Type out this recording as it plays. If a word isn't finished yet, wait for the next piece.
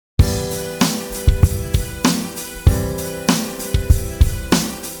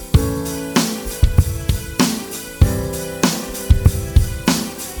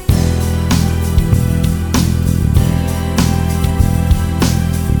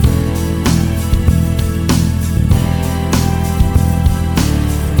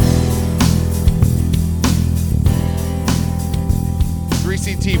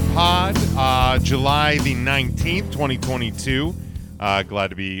July the 19th, 2022. Glad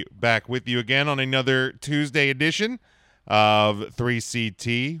to be back with you again on another Tuesday edition of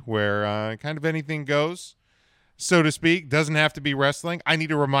 3CT, where kind of anything goes, so to speak. Doesn't have to be wrestling. I need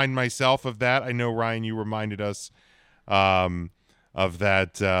to remind myself of that. I know, Ryan, you reminded us of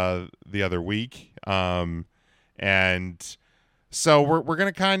that the other week. And so we're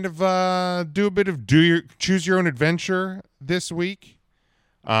going to kind of do a bit of choose your own adventure this week.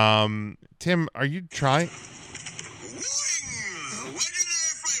 Tim, are you trying? Wings!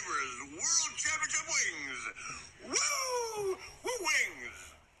 Legendary flavors! World Championship wings! Woo! Woo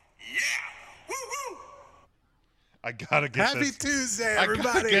wings! Yeah! Woo woo! I gotta get Happy this. Tuesday, I everybody.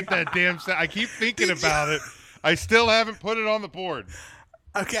 gotta get that damn sound. I keep thinking about it. I still haven't put it on the board.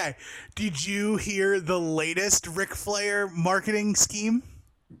 Okay. Did you hear the latest Ric Flair marketing scheme?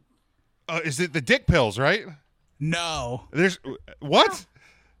 Is it the dick pills, right? No. There's what?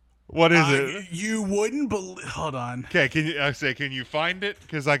 What is it? You wouldn't believe. Hold on. Okay, can you find it?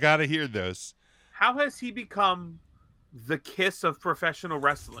 Because I gotta hear this. How has he become the kiss of professional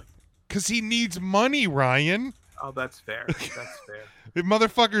wrestling? Because he needs money, Ryan. Oh, that's fair. That's fair. The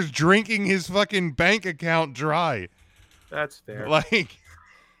motherfucker's drinking his fucking bank account dry. That's fair. Like,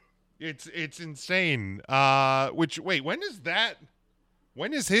 it's insane. When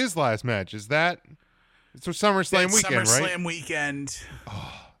is his last match? Is that it's for SummerSlam It's weekend, right? SummerSlam weekend.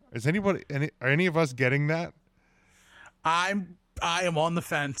 Is are any of us getting that? I am on the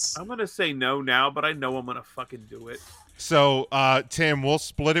fence. I'm gonna say no now, but I know I'm gonna fucking do it. So, Tim, we'll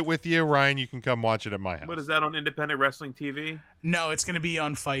split it with you. Ryan, you can come watch it at my house. What is that on Independent Wrestling TV? No, it's going to be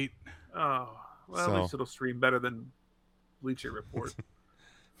on Fight. Oh, well, So- at least it'll stream better than Bleacher Report.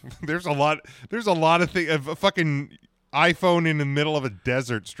 There's a lot of things. A fucking iPhone in the middle of a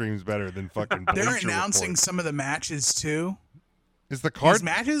desert streams better than fucking. They're Bleacher announcing Report. some of the matches too. Is the These card?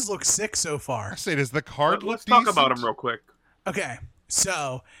 matches look sick so I far. say, does the card Let's look talk about decent? him real quick. Okay,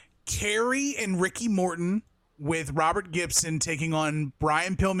 so Kerry and Ricky Morton with Robert Gibson taking on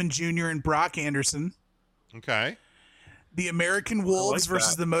Brian Pillman Jr. and Brock Anderson. Okay. The American Wolves that.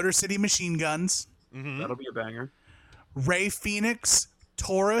 versus the Motor City Machine Guns. Mm-hmm. That'll be a banger. Ray Phoenix,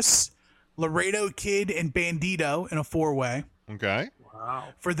 Taurus, Laredo Kid, and Bandito in a four-way. Okay. Wow.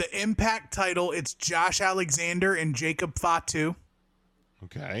 For the Impact title, it's Josh Alexander and Jacob Fatu.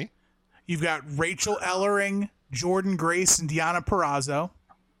 Okay. You've got Rachel Ellering, Jordan Grace, and Deanna Perrazzo.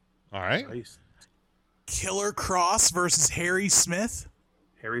 All right. Nice. Killer Cross versus Harry Smith.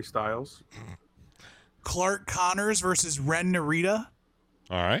 Harry Styles. Clark Connors versus Ren Narita.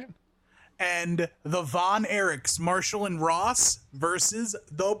 All right. And the Von Erichs, Marshall and Ross versus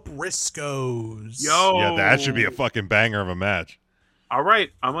the Briscoes. Yo. Yeah, that should be a fucking banger of a match. All right,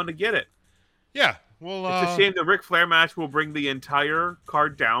 I'm gonna get it. Yeah. Well, It's a shame the Ric Flair match will bring the entire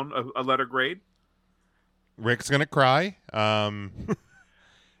card down a letter grade. Rick's gonna cry.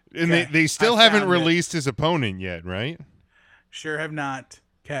 And Okay, they still I haven't found it. released his opponent yet, right? Sure have not.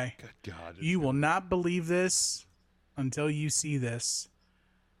 Okay. Good God. You will not believe this until you see this.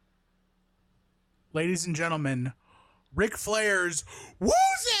 Ladies and gentlemen, Ric Flair's Woozy!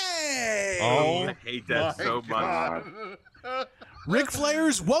 Oh, I hate that so much. Ric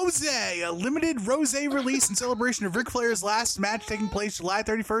Flair's Woozy, a limited rosé release in celebration of Ric Flair's last match taking place July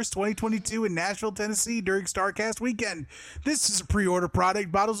 31st, 2022 in Nashville, Tennessee during StarCast weekend. This is a pre-order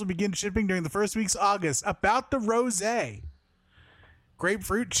product. Bottles will begin shipping during the first week's August. About the rosé.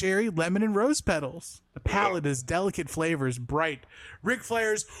 Grapefruit, cherry, lemon, and rose petals. The palate is delicate flavors, bright. Ric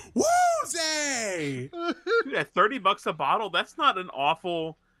Flair's Woozy! Dude, at $30 a bottle, that's not an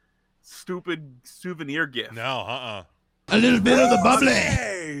awful, stupid souvenir gift. No, A little bit of the bubbly.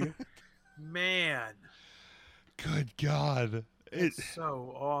 Woozy! Man, Good God. it's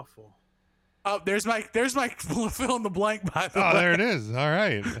so awful. Oh, there's my fill in the blank, by the Oh, way. there it is. All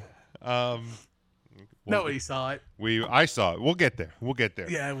right. Nobody saw it. I saw it. We'll get there.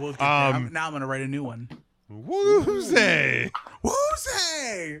 Yeah, we'll get there. Um, Now I'm going to write a new one. Woozy.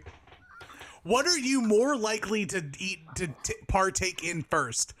 Woozy! What are you more likely to partake in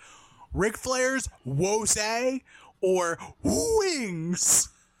first? Ric Flair's Woozy or wings?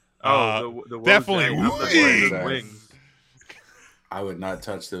 Oh, the definitely wings. wings. I would not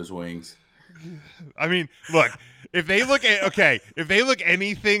touch those wings. I mean, look, if they look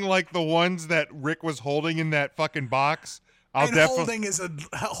anything like the ones that Rick was holding in that fucking box, I'll And definitely.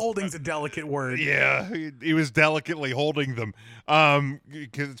 holding's a delicate word. Yeah, he was delicately holding them,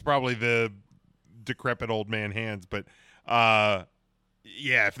 because it's probably the decrepit old man hands. But yeah,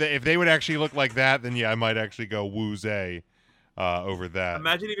 if they would actually look like that, then yeah, I might actually go woozy over that.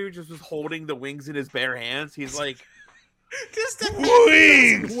 Imagine if he just was holding the wings in his bare hands. He's like, Just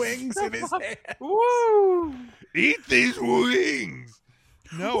Wings! wings in his hand. Woo! Eat these wings.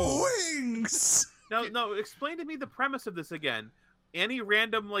 No. Wings. No. Explain to me the premise of this again. Any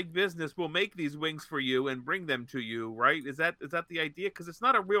random like business will make these wings for you and bring them to you, right? Is that the idea? Because it's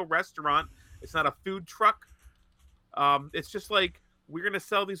not a real restaurant. It's not a food truck. It's just like we're gonna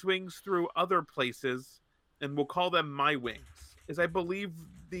sell these wings through other places, and we'll call them my wings. Is I believe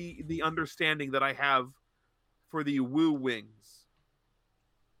the understanding that I have for the Woo Wings.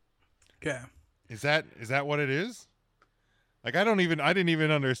 Okay. Is that what it is? Like I didn't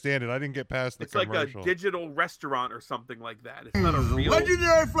even understand it. I didn't get past the It's like commercial. a digital restaurant or something like that. It's not a real.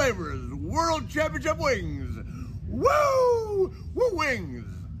 Legendary flavors, World Championship wings. Woo! Woo wings.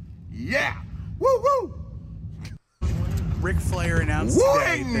 Yeah. Woo woo. Ric Flair announced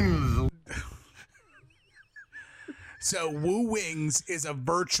today that Wings. So Woo Wings is a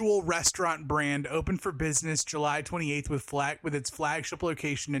virtual restaurant brand open for business July 28th with its flagship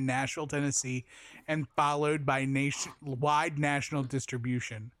location in Nashville, Tennessee, and followed by nationwide national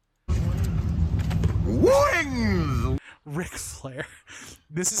distribution. Wings. Ric Flair.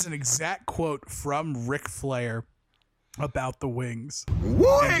 This is an exact quote from Ric Flair about the wings. And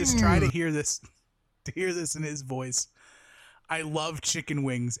just try to hear this in his voice. I love chicken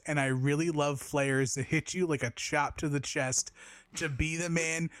wings, and I really love flares that hit you like a chop to the chest. To be the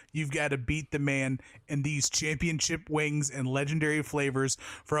man, you've got to beat the man. And these championship wings and legendary flavors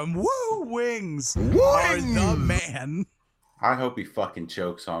from Woo Wings are the man. I hope he fucking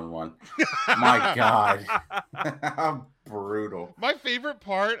chokes on one. My God. How brutal. My favorite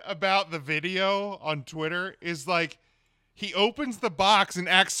part about the video on Twitter is like he opens the box and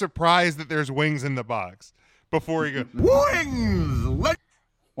acts surprised that there's wings in the box before he goes. Wings.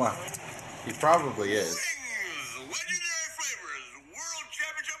 Well, he probably is. Wings. Legendary flavors, World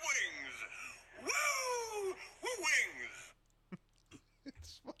Championship wings. Woo! Woo wings.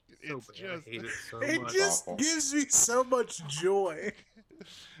 So It's bad. just I hate it so It much. just awful. gives me so much joy.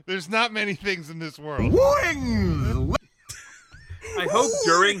 there's not many things in this world. Wings. I hope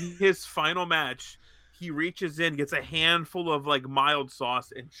during his final match, he reaches in, gets a handful of like mild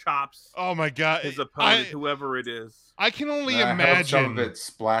sauce, and chops Oh my god. his opponent, whoever it is. I can only I hope some imagine of it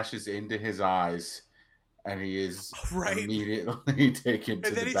splashes into his eyes, and he is Right. immediately taken to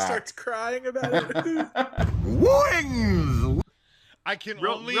And then the he back. starts crying about it. Wings. I can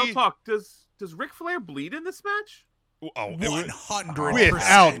Real only talk. Does Ric Flair bleed in this match? 100%.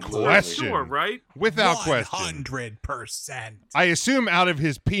 Without Absolutely. question. Sure, right? Without question. 100%. I assume out of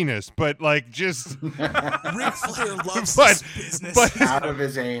his penis, but like just Ric Flair loves But- this business. but- Out of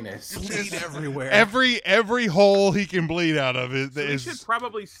his anus. Bleed everywhere. every hole he can bleed out of is, So he should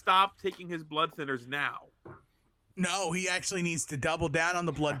probably stop taking his blood thinners now. No, he actually needs to double down on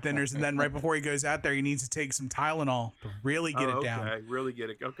the blood thinners, and then right before he goes out there, he needs to take some Tylenol to really get it down. Okay, really get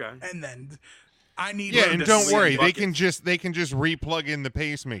it. Okay. And then I need yeah, him and to don't sleep. worry, they buckets. can just replug in the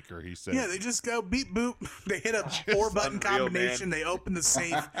pacemaker. He said. Yeah, they just go beep boop. They hit a 4-button unreal, combination. man. They open the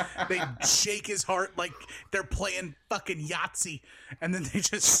safe. They shake his heart like they're playing fucking Yahtzee, and then they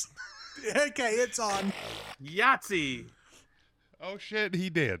just okay, it's on. Yahtzee. Oh shit, he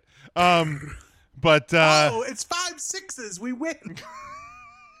did. But Oh, it's 5 6s. We win.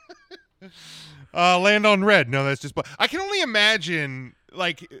 land on red. No, that's just. I can only imagine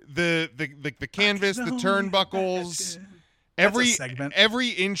like the canvas, the turnbuckles. That's a segment. Every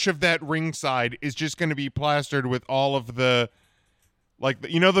inch of that ringside is just going to be plastered with all of the, like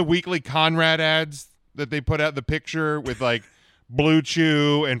the weekly Conrad ads that they put out, the picture with like Blue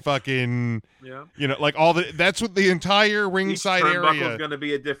Chew and fucking Yeah. like all the. That's what the entire Each ringside turnbuckle area is going to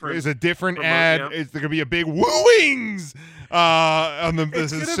be a different. is a different promote, ad. yeah. It's going to be a big wings on the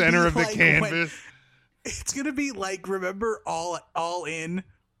It's gonna center be of the like canvas. It's gonna be like, remember all in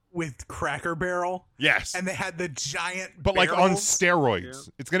with Cracker Barrel, Yes, and they had the giant but like on barrels? steroids.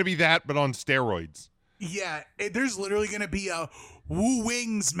 It's going to be that, but on steroids. Yeah, there's literally gonna be a Woo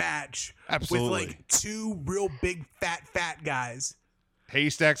Wings match Absolutely. with like two real big fat guys.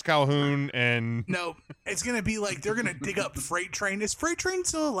 Haystacks Calhoun and No, it's gonna be like they're gonna dig up Freight Train. Is Freight Train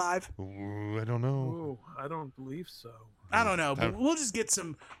still alive? Ooh, I don't know. Oh, I don't believe so. I don't know, but we'll just get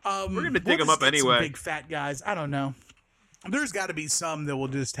some. We're gonna dig 'em up anyway. Big fat guys. I don't know. There's got to be some that will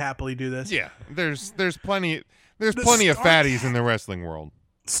just happily do this. Yeah, there's plenty The plenty of Star fatties Cat- in the wrestling world.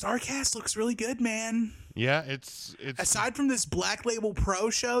 Starcast looks really good, man. Yeah, it's Aside from this Black Label Pro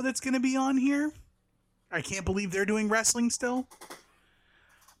show that's going to be on here, I can't believe they're doing wrestling still.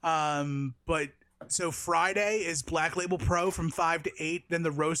 But so Friday is Black Label Pro from 5 to 8, then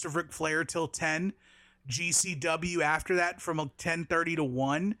the Roast of Ric Flair till 10, GCW after that from 10:30 to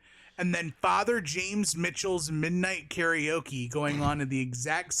 1, and then Father James Mitchell's Midnight Karaoke going on at the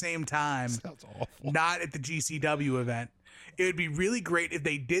exact same time. Sounds awful. Not at the GCW event. It would be really great if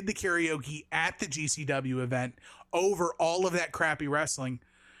they did the karaoke at the GCW event over all of that crappy wrestling.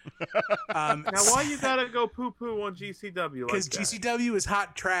 Now, why you gotta go poo-poo on GCW? Because Like that? GCW is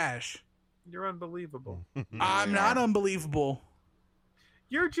hot trash. You're unbelievable. I'm not unbelievable.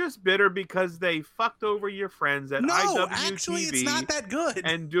 You're just bitter because they fucked over your friends at No, IWTV actually, it's not that good.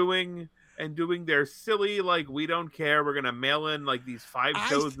 and doing their silly like we don't care. We're gonna mail in like these 5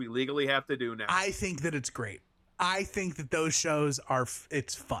 shows we legally have to do now. I think that it's great. I think that those shows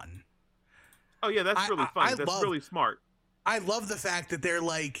it's fun. Oh yeah, that's really funny. That's really smart. I love the fact that they're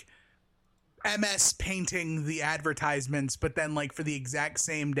like MS painting the advertisements, but then like for the exact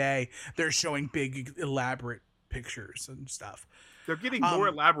same day, they're showing big elaborate pictures and stuff. They're getting more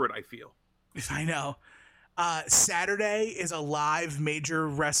elaborate, I feel. I know. Saturday is a live major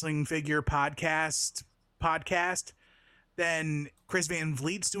wrestling figure podcast. Then Chris Van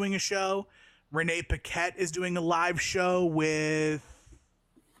Vliet's doing a show. Renee Paquette is doing a live show with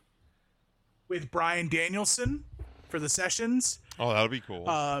Bryan Danielson for the sessions. Oh, that'll be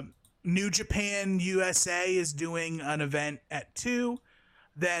cool. New Japan USA is doing an event at 2.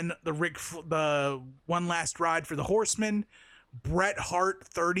 Then the One Last Ride for the Horsemen. Bret Hart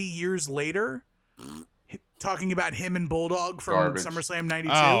 30 years later, talking about him and Bulldog from Garbage. SummerSlam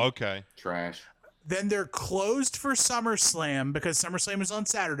 92. Oh, okay. Trash. Then they're closed for SummerSlam because SummerSlam is on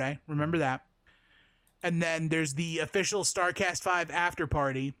Saturday. Remember that. And then there's the official StarCast 5 after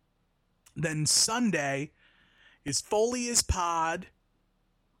party. Then Sunday is Foley's Pod,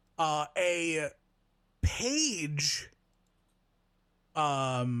 a Page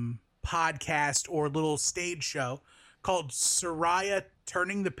podcast or little stage show called Soraya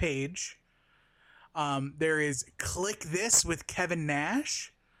Turning the Page. There is Click This with Kevin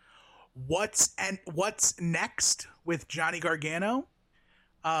Nash. What's Next with Johnny Gargano.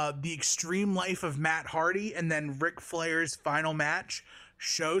 The Extreme Life of Matt Hardy, and then Ric Flair's final match.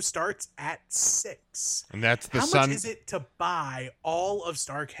 Show starts at 6. And that's the How Sun. much is it to buy all of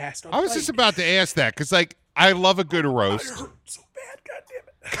StarCast? I was just about to ask that because, like, I love a good roast. It hurt so bad,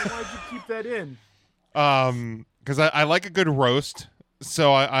 goddammit. Why'd you keep that in? Because I like a good roast,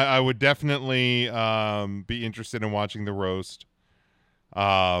 so I would definitely be interested in watching the roast.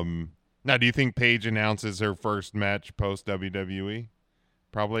 Now, do you think Paige announces her first match post WWE?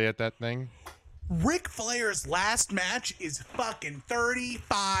 Probably at that thing. Ric Flair's last match is fucking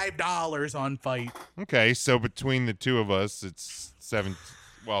 $35 on Fight. Okay, so between the two of us, it's 7.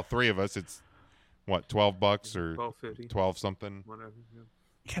 Well, 3 of us, it's what, $12 or $12.50. 12 something. Whatever. Yeah.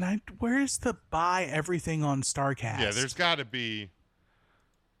 Where's the buy everything on StarCast? Yeah, there's got to be.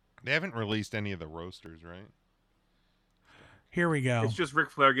 They haven't released any of the roasters, right? Here we go. It's just Ric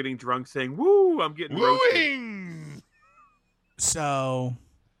Flair getting drunk saying, "Woo, I'm getting roasted." Wooing! So,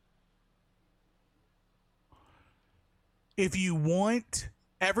 if you want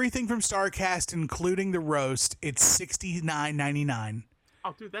everything from StarCast, including the roast, it's $69.99.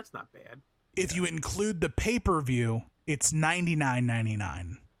 Oh, dude, that's not bad. If you include the pay-per-view, it's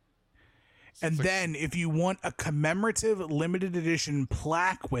 $99.99. And then if you want a commemorative limited edition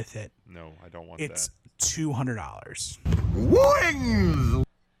plaque with it, No, I don't want it's that. $200. Wings!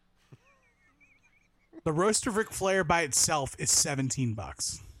 The roast of Ric Flair by itself is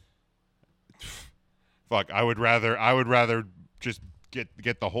 $17. Fuck, I would rather just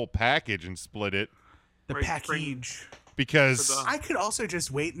get the whole package and split it The Right, package. because For the- I could also just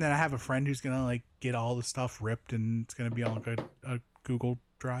wait, and then I have a friend who's gonna like get all the stuff ripped, and it's gonna be on like a Google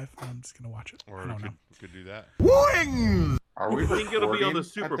Drive. And I'm just gonna watch it. or I don't we know. could do that. Wings! Are we I think it'll be on the recording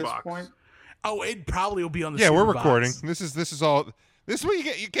Super at this Box. point? Oh, it probably will be on the. Yeah, we're Super recording. Box. This is all. This is what you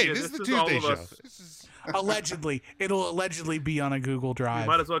get. Okay, Yeah, this is the this is all Tuesday of show. us. This is Allegedly, it'll allegedly be on a Google You Drive.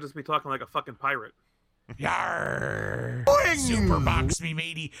 might as well just be talking like a fucking pirate. Yarr. Wings! Superbox me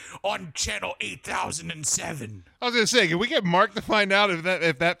matey on channel 8007. I was gonna say, can we get Mark to find out if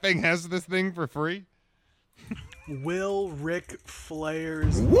that thing has this thing for free? Will Ric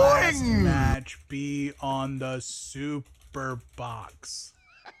Flair's last Wings! match be on the Superbox?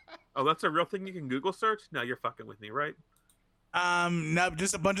 Oh, that's a real thing you can Google search? No, you're fucking with me, right? No,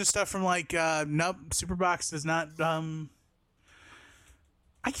 just a bunch of stuff from like nope, Superbox does not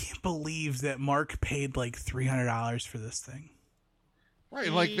I can't believe that Mark paid like $300 for this thing.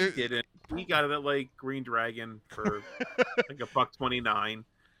 Right, like He there- didn't. He got it at like Green Dragon for like $1.29.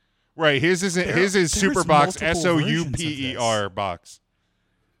 right. His is there's Superbox multiple versions of SOUPER box.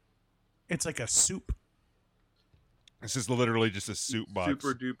 It's like a soup. This is literally just a soup box.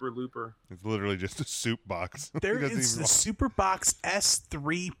 Super duper looper. It's literally just a soup box. There He doesn't is even the Superbox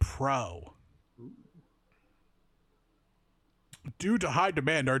S3 Pro. Due to high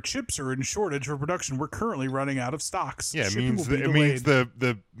demand, our chips are in shortage for production. We're currently running out of stocks. Yeah, it Shipping means will be it means delayed.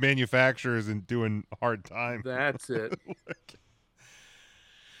 the manufacturer isn't doing a hard time. That's it.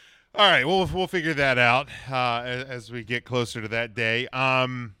 All right, we'll figure that out as we get closer to that day.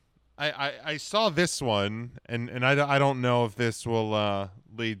 I saw this one, and I don't know if this will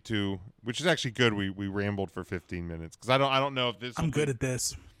lead to, which is actually good. We rambled for 15 minutes because I don't know if this. I'm will good lead at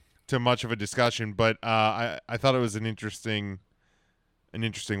this. to much of a discussion, but I thought it was an interesting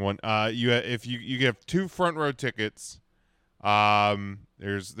one. If you get 2 front row tickets,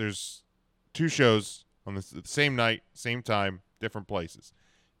 there's 2 shows on the same night, same time, different places.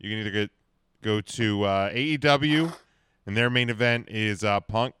 You can either go to AEW, and their main event is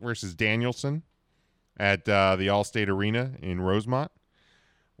Punk versus Danielson at the Allstate Arena in Rosemont,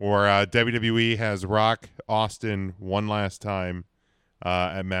 or WWE has Rock Austin one last time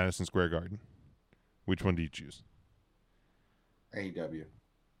at Madison Square Garden. Which one do you choose? AEW.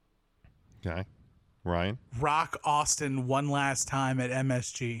 Okay, Ryan. Rock Austin one last time at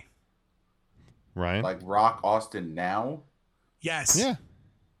MSG. Ryan. Like Rock Austin now? Yes. Yeah.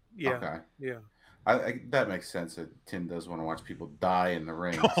 Yeah. Okay. Yeah. That makes sense that Tim does want to watch people die in the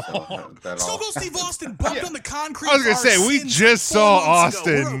ring. So that Stone all Cold Steve Austin bumped on the concrete. I was gonna for our say, we sins just 4 saw months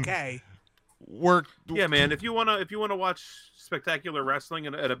ago. We're Austin. okay. Work. Yeah, man. If you wanna watch spectacular wrestling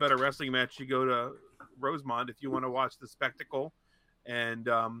and at a better wrestling match, you go to Rosemont. If you want to watch the spectacle and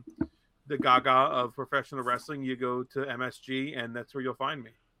the gaga of professional wrestling, you go to MSG, and that's where you'll find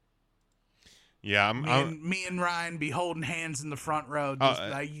me. Yeah, Me and Ryan be holding hands in the front row.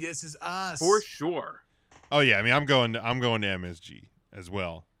 Like, this is us. For sure. Oh yeah, I mean I'm going to MSG as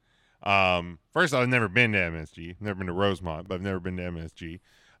well. First I've never been to MSG, never been to Rosemont, but I've never been to MSG.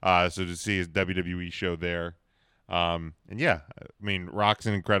 So to see his WWE show there, and yeah, I mean Rock's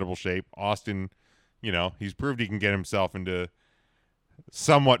in incredible shape. Austin, he's proved he can get himself into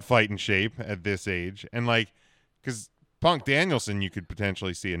somewhat fighting shape at this age, and like, because Punk Danielson you could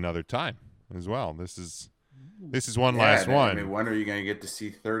potentially see another time as well. This is one last one. I mean, when are you going to get to see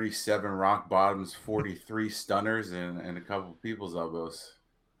 37 rock bottoms, 43 stunners, and a couple people's elbows?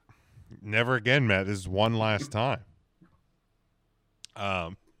 Never again, Matt. This is one last time.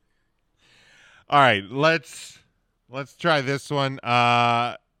 All right, let's try this one.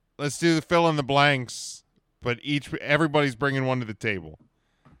 Let's do the fill in the blanks, but everybody's bringing one to the table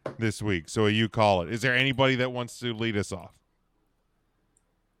this week. So you call it. Is there anybody that wants to lead us off?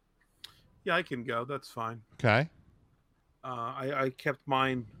 Yeah, I can go. That's fine. Okay. I kept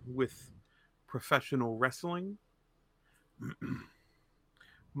mine with professional wrestling.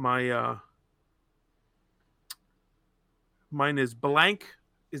 Mine is blank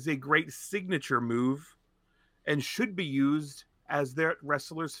is a great signature move and should be used as their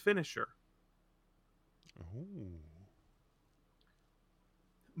wrestler's finisher. Ooh.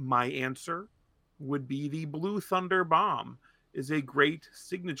 My answer would be the Blue Thunder Bomb is a great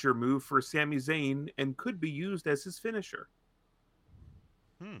signature move for Sami Zayn and could be used as his finisher.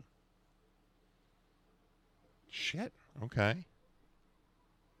 Shit. Okay.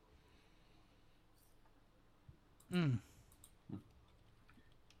 I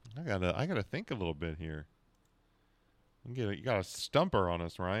gotta think a little bit here. You got a stumper on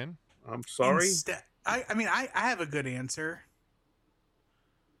us, Ryan. I'm sorry. I have a good answer.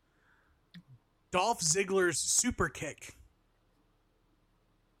 Dolph Ziggler's super kick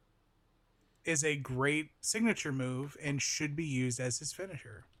is a great signature move and should be used as his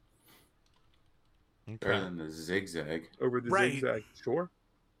finisher. Better than the zigzag. Over the Right. zigzag. Sure.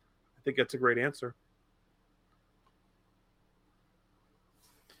 I think that's a great answer.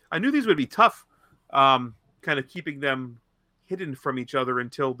 I knew these would be tough, kind of keeping them hidden from each other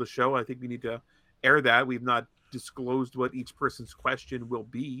until the show. I think we need to air that. We've not disclosed what each person's question will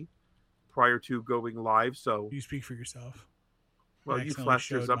be prior to going live. So, You speak for yourself. well, I you accidentally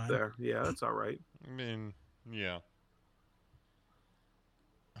flashed yours showed up mine. there. Yeah, that's all right. I mean, yeah.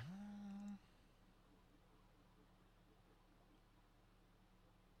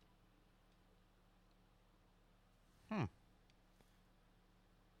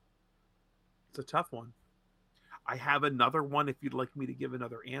 It's a tough one. I have another one if you'd like me to give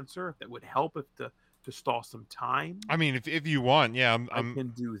another answer. That would help to stall some time. I mean, if you want, yeah, I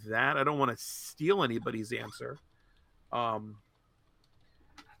can do that. I don't want to steal anybody's answer. I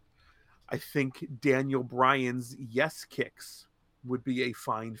think Daniel Bryan's yes kicks would be a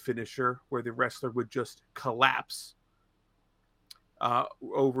fine finisher where the wrestler would just collapse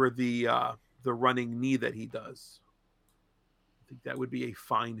over the running knee that he does. think that would be a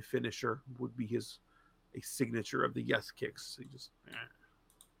fine finisher. Would be a signature of the yes kicks. So just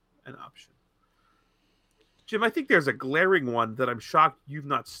an option. Jim, I think there's a glaring one that I'm shocked you've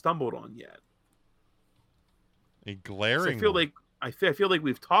not stumbled on yet. A glaring. I feel like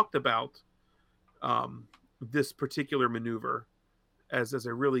we've talked about this particular maneuver as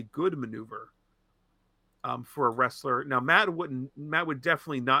a really good maneuver for a wrestler. Now Matt would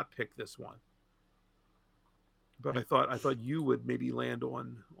definitely not pick this one, but I thought you would maybe land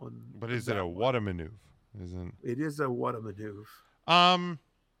on. But is it a what a maneuver? Isn't it? Is a what a maneuver?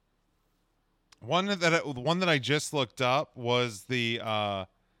 One that I just looked up was the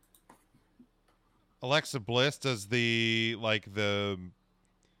Alexa Bliss does the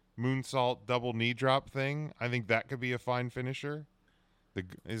moonsault double knee drop thing. I think that could be a fine finisher. I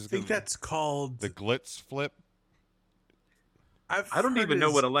think that's called the glitz flip. I don't even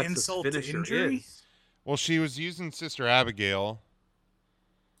know what Alexa's finisher is. Well, she was using Sister Abigail,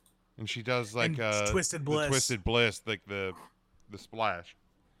 and she does Twisted Bliss. The Twisted Bliss, like the splash.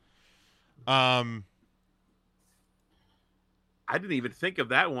 I didn't even think of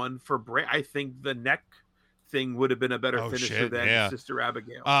that one for Bray. I think the neck thing would have been a better finisher than Sister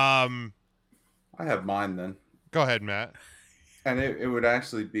Abigail. I have mine then. Go ahead, Matt. And it would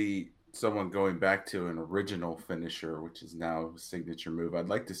actually be someone going back to an original finisher, which is now a signature move. I'd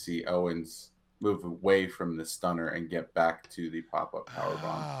like to see Owens move away from the stunner and get back to the pop-up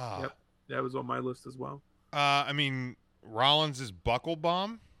powerbomb. Yep, that was on my list as well. I mean, Rollins' buckle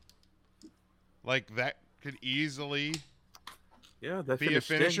bomb, like that could easily be a finisher.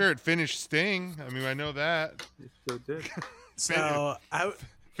 Sting. It finished Sting. I mean, I know that. It so did. So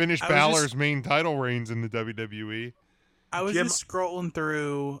finished Balor's main title reigns in the WWE. I was just scrolling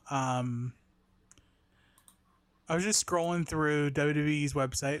through. WWE's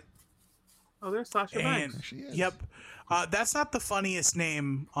website. Oh, there's Sasha Banks. She is. Yep, that's not the funniest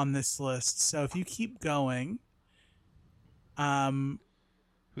name on this list. So if you keep going, who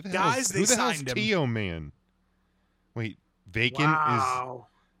the guys, hell's signed him. Tio Man? Wait, Vacant wow.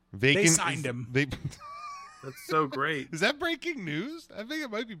 is Vacant. They signed him. That's so great. Is that breaking news? I think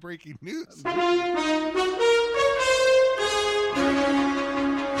it might be breaking news.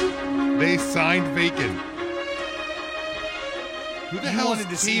 They signed Vacant. Who the hell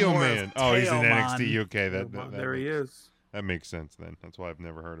is Tio Man? Oh, he's in NXT UK. That there he is. That makes sense then. That's why I've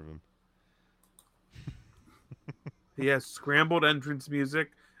never heard of him. He has scrambled entrance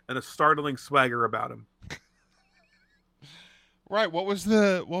music and a startling swagger about him. Right. What was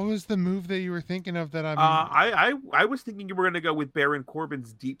the move that you were thinking of that I was thinking you were going to go with Baron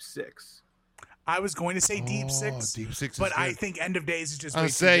Corbin's Deep Six. I was going to say Deep Six. Deep Six, but I think End of Days is just. I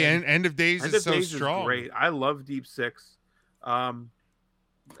say End of Days is so strong. Is great. I love Deep Six. And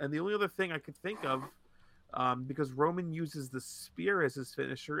the only other thing I could think of, because Roman uses the spear as his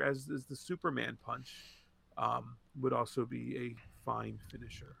finisher, as is the Superman punch, would also be a fine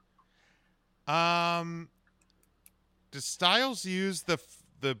finisher. Does Styles use the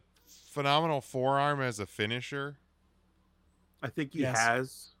phenomenal forearm as a finisher? I think he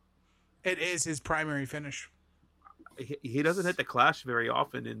has. It is his primary finish. He doesn't hit the Clash very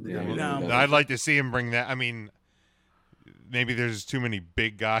often in the No. I'd like to see him bring that. I mean, maybe there's too many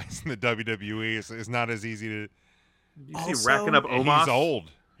big guys in the WWE. It's not as easy to. You see racking up Omos.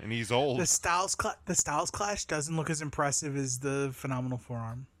 He's old. The Styles Clash doesn't look as impressive as the phenomenal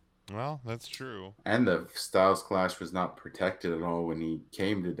forearm. Well, that's true. And the Styles Clash was not protected at all when he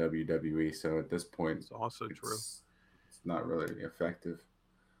came to WWE. So at this point, it's also true. It's not really effective.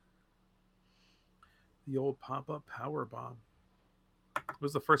 The old pop-up power bomb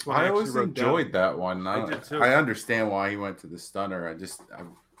was the first one I I always enjoyed that one. I did too. I understand why he went to the stunner.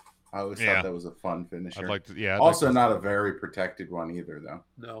 I always thought that was a fun finisher. I'd like to. Also, not a very protected one either,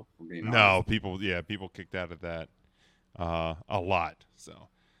 though. No. People kicked out of that a lot. So,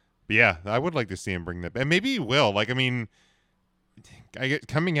 but yeah, I would like to see him bring that, and maybe he will. Like, I mean, I get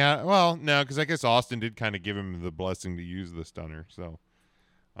coming out. Well, no, because I guess Austin did kind of give him the blessing to use the stunner. So,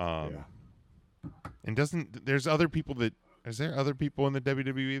 and there's other people that. Is there other people in the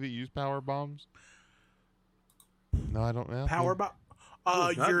WWE that use power bombs? No, I don't know. Power bomb.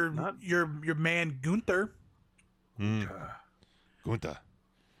 Your man Gunther. Gunther.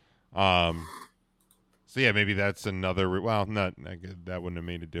 So yeah, maybe that's another. Well, that wouldn't have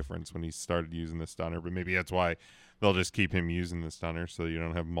made a difference when he started using the stunner, but maybe that's why they'll just keep him using the stunner, so you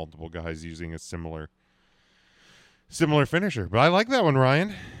don't have multiple guys using a similar finisher. But I like that one,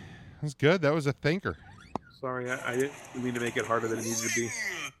 Ryan. That's good. That was a thinker. Sorry, I didn't mean to make it harder than it needed to be.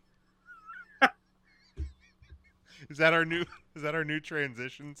 Is that our new Is that our new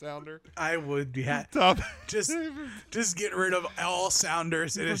transition sounder? I would be Top. just get rid of all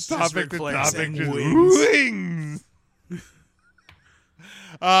sounders and it's just Topic Ric to Flair topic. saying Just wings. wings.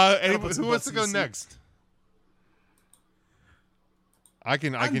 Gotta put some Who wants butts to in go the seat. next? I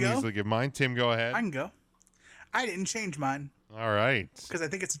can go. easily give mine. Tim, go ahead. I can go. I didn't change mine All right. because I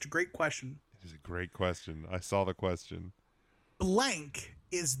think it's such a great question. It is a great question. I saw the question. Blank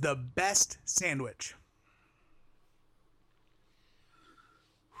is the best sandwich.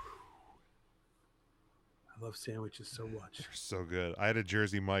 I love sandwiches so much. They're so good. I had a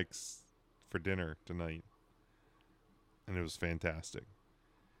Jersey Mike's for dinner tonight, and it was fantastic.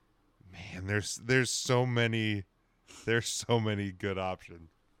 Man, there's so many good options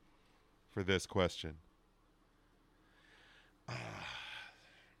for this question.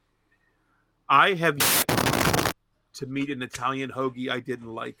 I have yet to meet an Italian hoagie I didn't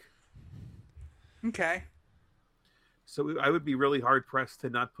like. Okay. So I would be really hard pressed to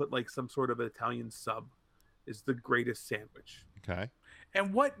not put like some sort of Italian sub is the greatest sandwich. Okay.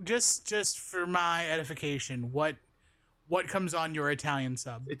 And what just for my edification, what comes on your Italian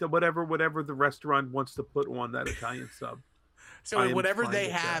sub? Whatever the restaurant wants to put on that Italian sub. I So am whatever fine they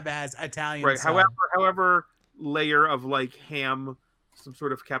with have as Italian Right. sub. However layer of like ham, some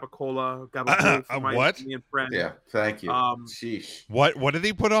sort of capicola, gabagool for my what? Italian friend. Yeah, thank you. Sheesh. What did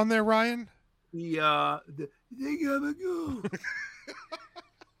he put on there, Ryan? The gabagool.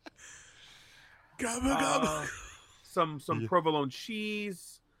 Gabba gabba. Some provolone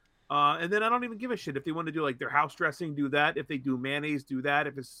cheese. And then I don't even give a shit if they want to do like their house dressing, do that. If they do mayonnaise, do that.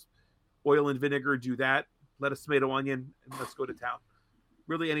 If it's oil and vinegar, do that. Lettuce, tomato, onion, and let's go to town.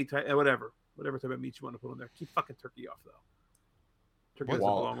 Really, any type, whatever type of meat you want to put on there. Keep fucking turkey off though. Turkey doesn't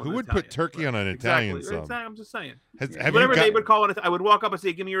belong on Who an would Italian, put turkey but- on an Italian exactly. sub? I'm just saying. Have you Whatever they got- would call it, I would walk up and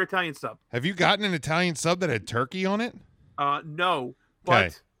say, "Give me your Italian sub." Have you gotten an Italian sub that had turkey on it? No,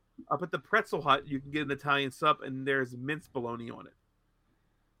 Okay. but up at the Pretzel Hut, you can get an Italian sub, and there's minced bologna on it.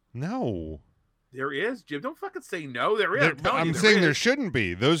 No. There is, Jim. Don't fucking say no. There is. I'm saying there shouldn't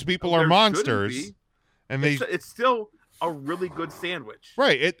be. Those people are There monsters, shouldn't be. and they It's still a really good sandwich.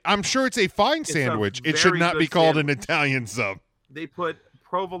 right. I'm sure it's a fine a sandwich. It should very not good be called sandwich. an Italian sub. They put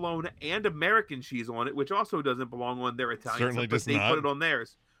provolone and American cheese on it, which also doesn't belong on their Italian Certainly sub, but does they not. put it on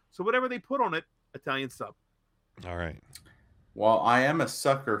theirs. So whatever they put on it, Italian sub. All right. While I am a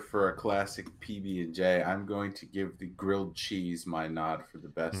sucker for a classic PB&J, I'm going to give the grilled cheese my nod for the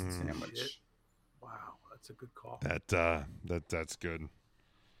best sandwich. Shit. Wow, that's a good call. That's good.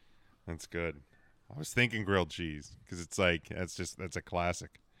 That's good. I was thinking grilled cheese because it's like that's a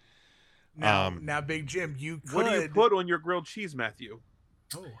classic. Now, Big Jim, you could. What do you put on your grilled cheese, Matthew?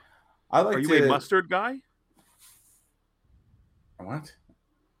 Oh. I like Are to. you a mustard guy? What?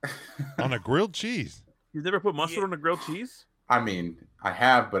 On a grilled cheese. You've never put mustard Yeah. on a grilled cheese? I mean, I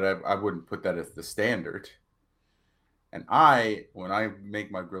have, but I wouldn't put that as the standard. And when I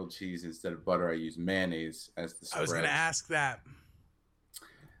make my grilled cheese instead of butter, I use mayonnaise as the spread. I was going to ask that.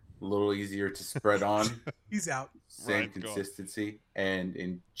 A little easier to spread on. He's out. Same Right, go on. consistency. And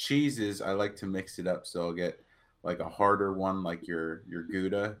in cheeses, I like to mix it up. So I'll get like a harder one, like your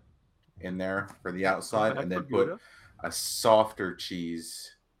Gouda in there for the outside, and then put a softer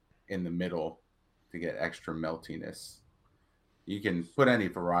cheese in the middle to get extra meltiness. You can put any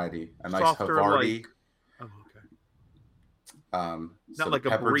variety. A nice Softer, Havarti. like- Oh, okay. Not Not like a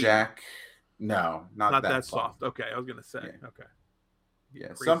pepper brie. jack. No, Not that soft. Okay, I was gonna say. Yeah. Okay. Yeah,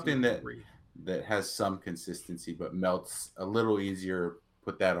 Crazy something that brie. has some consistency but melts a little easier.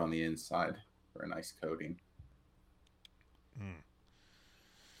 Put that on the inside for a nice coating.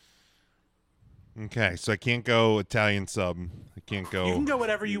 Okay, so I can't go Italian sub. I can't go. You can go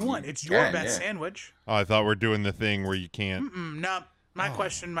whatever you want. It's your can, best yeah. sandwich. Oh, I thought we're doing the thing where you can't. No, my Oh.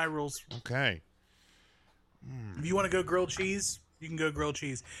 question, my rules. Okay. If you want to go grilled cheese, you can go grilled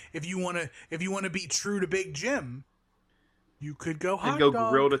cheese. If you want to be true to Big Jim, you could go hot And go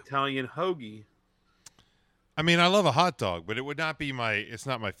dog. grilled Italian hoagie. I mean, I love a hot dog, but it would not be it's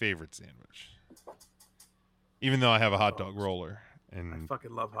not my favorite sandwich. Even though I have a hot dog roller, I and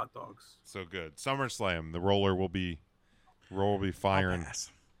fucking love hot dogs. so good. SummerSlam, the roller will be firing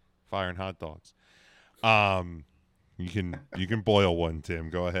Pass. hot dogs. You can boil one, Tim.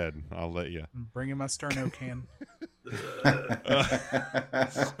 Go ahead. I'll let you. I'm bringing my Sterno can.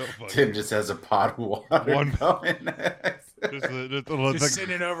 funny. Tim just has a pot of water One- going. Just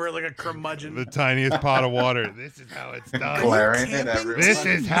sitting over it like a curmudgeon. the tiniest pot of water. This is how it's done. Glaring at Camping? everyone. This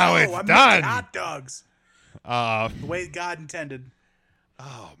is how it's I'm done. making hot dogs the way God intended.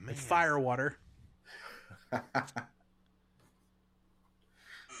 Oh man. With fire water.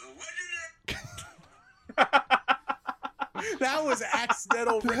 That was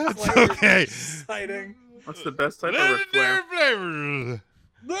accidental Ric That's Flair okay. sighting. What's the best type of Ric Flair? Legendary flavors.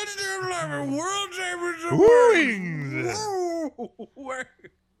 Legendary Flavor World Championship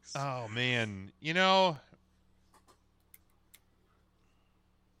Wings. Oh man, you know,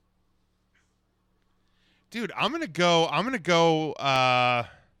 dude, I'm gonna go.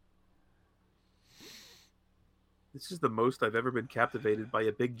 This is the most I've ever been captivated by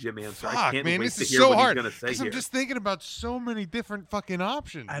a Big Jim answer. I Fuck, can't man, wait this to is hear so what hard. he's gonna say 'Cause here. I'm just thinking about so many different fucking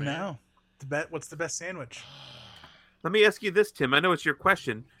options. I man. know. What's the best sandwich? Let me ask you this, Tim. I know it's your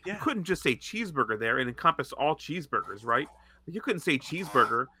question. Yeah. You couldn't just say cheeseburger there and encompass all cheeseburgers, right? You couldn't say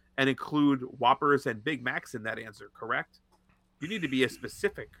cheeseburger and include Whoppers and Big Macs in that answer, correct? You need to be as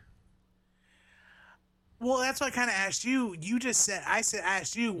specific. Well, that's what I kind of asked you. You just said,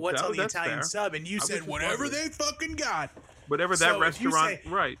 asked you what's No, on the that's Italian fair. sub, and you was said just whatever wondering. they fucking got. Whatever that So if you restaurant, say-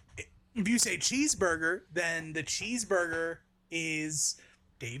 right? If you say cheeseburger, then the cheeseburger is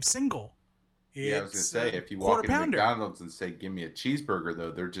Dave Single. Yeah, I was It's gonna say, a if you walk quarter into pounder. McDonald's and say, "Give me a cheeseburger,"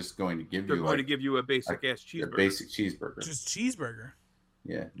 though, they're just going to give They're you going to like give you a basic ass a cheeseburger. basic cheeseburger. just cheeseburger.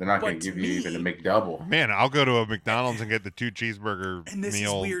 Yeah, they're not going But to to give you even a me- McDouble. Man, I'll go to a McDonald's and get the 2 cheeseburger And this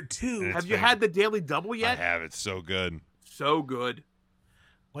meal. is weird too. and Have it's you had the Daily Double I yet? have. It's so good. So good.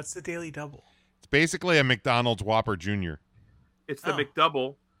 What's the daily double? It's basically a McDonald's Whopper Jr. It's the Oh.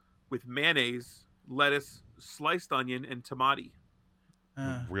 McDouble with mayonnaise, lettuce, sliced onion, and tamati.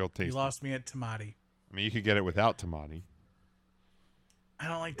 Real You tasty. lost me at tamati. I mean, you could get it without tamati. I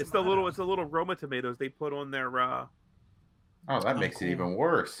don't like It's tomato. the little Roma tomatoes they put on their. Oh, that Oh, makes cool. it even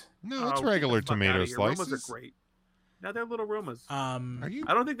worse. No, it's get the regular fuck outta tomato here. slices. Romas are great. Now they're little Romas. Are you?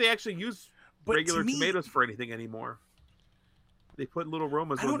 I don't think they actually use But regular to me, tomatoes for anything anymore. They put little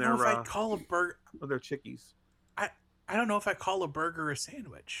Romas I on don't their know if I'd call a burger. on their chickies. I don't know if I call a burger a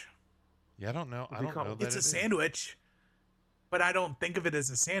sandwich. Yeah, I don't know. I They don't call- know that It's a it is. sandwich, but I don't think of it as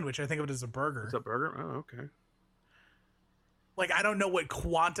a sandwich. I think of it as a burger. It's a burger. Oh, okay. Like I don't know what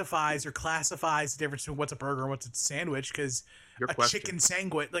quantifies or classifies the difference between what's a burger and what's a sandwich, because Your a question. chicken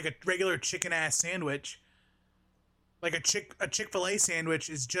sandwich, like a regular chicken ass sandwich, like a Chick-fil-A sandwich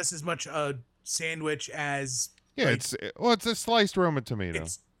is just as much a sandwich as Yeah, like, it's a sliced Roma tomato.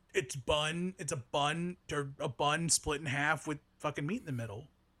 it's a bun or a bun split in half with fucking meat in the middle.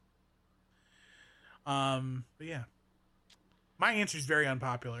 But yeah, my answer is very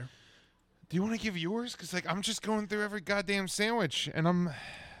unpopular. Do you want to give yours? Because like I'm just going through every goddamn sandwich, and I'm.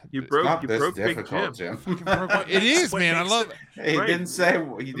 You It's broke not you this broke Big Jim. difficult, Jim. It is, What man. I makes love. it- He Right. didn't say. He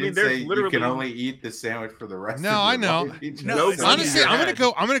mean, didn't there's say you literally- can only eat the sandwich for the rest. No, of your I know. life. He just No, said- Honestly, your I'm gonna head.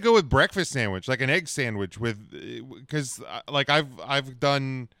 go. I'm gonna go with breakfast sandwich, like an egg sandwich with, because like I've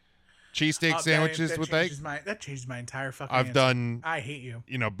done cheesesteak sandwiches with egg. That changes my entire fucking. I've answer. done I hate you.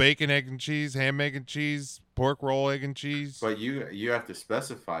 bacon, egg and cheese, ham, egg and cheese, pork roll, egg and cheese. But you have to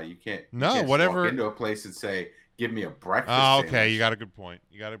specify. You can't. You No, can't just whatever- Walk into a place and say, "Give me a breakfast." Oh, okay, sandwich." you got a good point.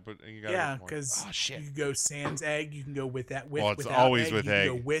 You got a good Yeah, point. because Oh, shit. you can go sans egg. You can go with that. With Well, it's without always egg. with you can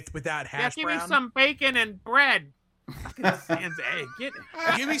go egg. with without hash give brown. me some bacon and bread. Fucking sans egg. Get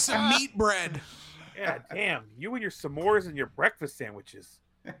Give me some meat bread. Yeah, damn. You and your s'mores and your breakfast sandwiches.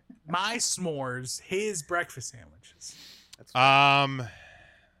 My s'mores. His breakfast sandwiches. That's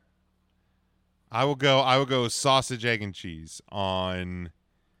I will go sausage, egg and cheese on.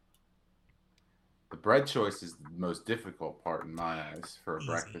 The bread choice is the most difficult part in my eyes for a Easy.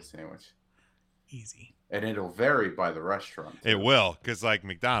 breakfast sandwich, Easy. and it'll vary by the restaurant. It too. will, because like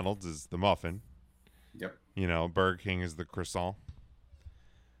McDonald's is the muffin. Yep. Burger King is the croissant.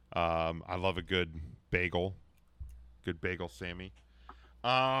 I love a good bagel, Sammy.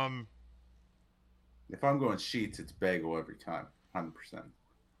 If I'm going sheets, it's bagel every time, 100%.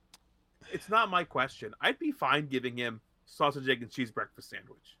 It's not my question. I'd be fine giving him sausage, egg, and cheese breakfast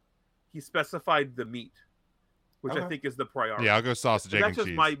sandwich. He specified the meat, which I Okay. think is the priority. Yeah, I'll go sausage, But egg, that's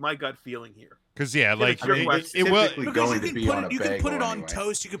and just cheese. my gut feeling here. Because yeah, like it's your it, question. it will. Typically Because going you to can be put on it. a You can put it bagel on anyway.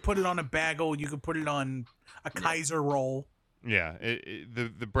 toast. You can put it on a bagel. You can put it on a Kaiser roll. Yeah,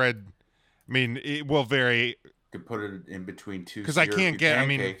 the bread. I mean, it will vary. Could put it in between two. 'Cause I can't syrupy get- I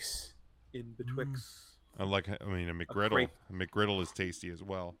mean- pancakes. In betwixt. A McGriddle. great- A McGriddle is tasty as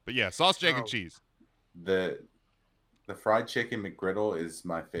well. But yeah, sausage, egg, and Oh. cheese. The fried chicken McGriddle is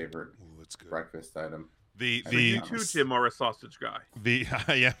my favorite Ooh, that's good. breakfast item. The So So the you too, Tim, are a sausage guy. the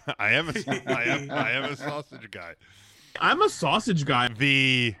I am a sausage guy. I'm a sausage guy.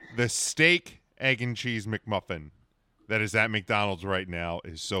 The steak, egg and cheese McMuffin that is at McDonald's right now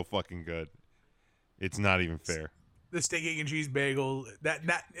is so fucking good. It's not even fair. The steak, egg, and cheese bagel.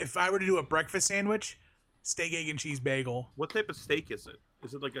 That if I were to do a breakfast sandwich, steak, egg, and cheese bagel. What type of steak is it?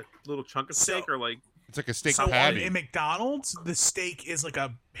 Is it like a little chunk of So- steak or like It's like a steak So patty. in McDonald's, the steak is like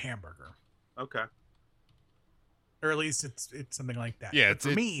a hamburger, Okay. or at least it's something like that. Yeah, But for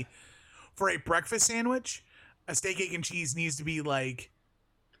me, for a breakfast sandwich, a steak, egg, and cheese needs to be like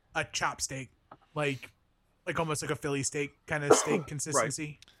a chop steak, like almost like a Philly steak kind of steak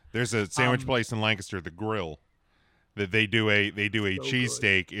consistency. There's a sandwich place in Lancaster, the Grill, that they do a So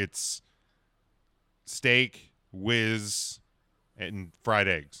cheesesteak. It's steak, whiz, and fried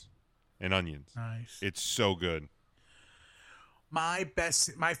eggs and onions. Nice. It's so good. My best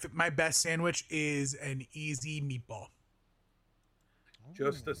sandwich is an easy meatball.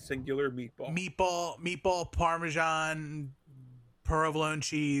 Just a singular meatball. Meatball, Parmesan, provolone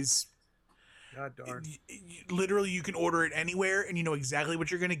cheese. God darn. Literally, you can order it anywhere, and you know exactly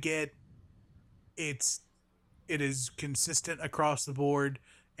what you're gonna get. It is consistent across the board,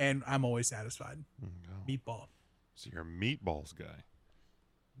 and I'm always satisfied. Meatball. So you're a meatballs guy.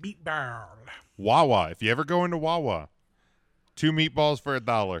 Meatball. Wawa. If you ever go into Wawa, 2 meatballs for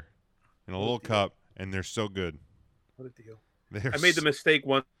 $1 in a little cup, and they're so good. What a deal. They're I made the mistake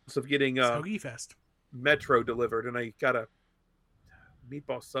once of getting Smoky Fest. Metro delivered, and I got a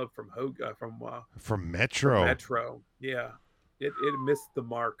meatball sub from from Metro. Metro. Yeah. It missed the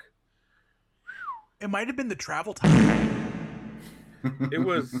mark. It might have been the travel time. It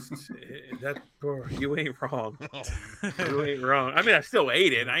was that. You ain't wrong. You ain't wrong. I mean, I still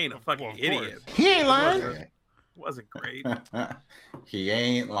ate it. I ain't a fucking Well, of idiot. course. He ain't lying. Okay. Wasn't great. He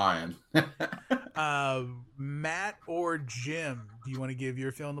ain't lying. Matt or Jim, do you want to give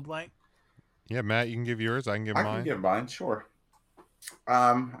your fill in the blank? Yeah, Matt, you can give yours. I can give I mine. can give mine, sure.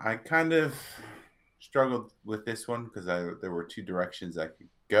 I kind of struggled with this one because there were 2 directions I could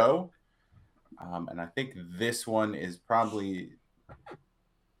go. And I think this one is probably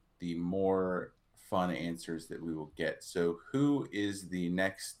the more fun answers that we will get. So who is the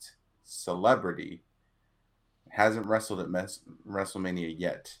next celebrity hasn't wrestled at WrestleMania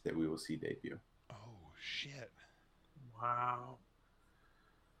yet that we will see debut? Oh, shit. Wow.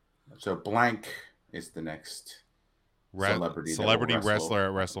 So blank is the next celebrity that will wrestler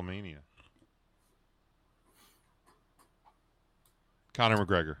at WrestleMania. Conor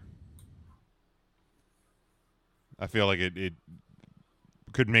McGregor. I feel like it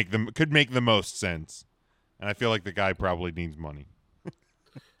could make the most sense, and I feel like the guy probably needs money.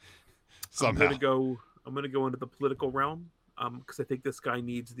 Somehow. I'm gonna go into the political realm because I think this guy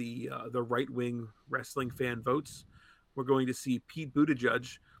needs the right wing wrestling fan votes. We're going to see Pete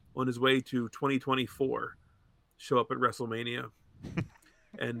Buttigieg on his way to 2024 show up at WrestleMania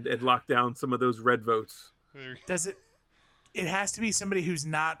and lock down some of those red votes. Does it? It has to be somebody who's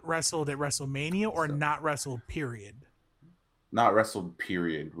not wrestled at WrestleMania or not wrestled, period. Not wrestled,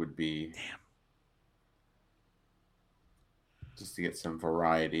 period, would be. Damn. Just to get some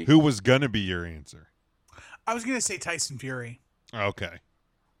variety. Who was gonna be your answer? I was gonna say Tyson Fury. Okay.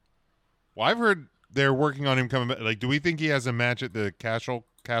 Well, I've heard they're working on him coming back. Like, do we think he has a match at the Castle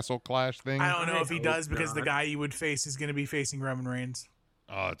Clash thing? I don't know I if he hope does because the not. guy you would face is gonna be facing Roman Reigns.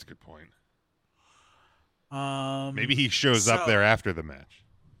 Oh, that's a good point. Maybe Maybe he shows up there after the match.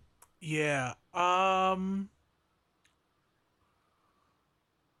 Yeah. I'm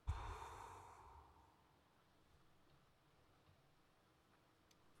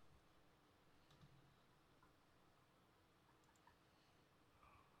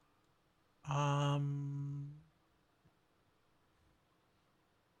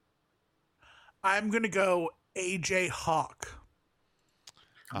gonna go AJ Hawk.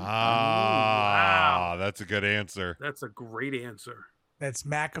 Ah, that's a good answer. That's a great answer. That's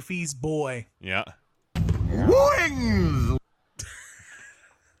McAfee's boy. Yeah. Wings.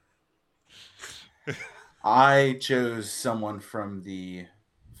 I chose someone from the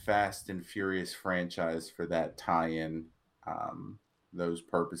Fast and Furious franchise for that tie-in. Those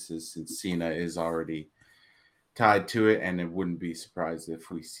purposes, since Cena is already tied to it, and it wouldn't be surprised if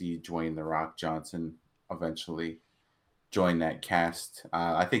we see Dwayne The Rock Johnson eventually join that cast.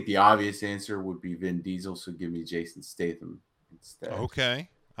 I think the obvious answer would be Vin Diesel, so give me Jason Statham instead. Okay.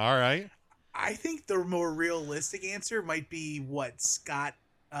 All right. I think the more realistic answer might be what Scott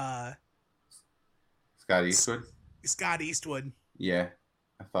Eastwood? Scott Eastwood. Yeah,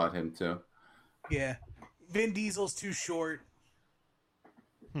 I thought him too. Yeah. Vin Diesel's too short.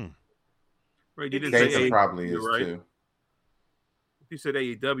 Right? You didn't Statham say probably is right? too. If you said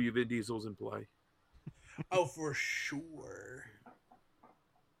AEW, Vin Diesel's in play. Oh, for sure.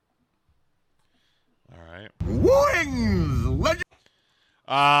 All right. Wings.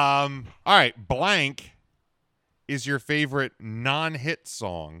 All right. Blank is your favorite non-hit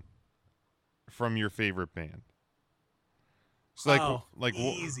song from your favorite band. It's like Oh, like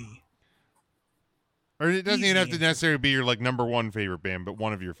easy. Or it doesn't Easy even have to answer. necessarily be your like number one favorite band, but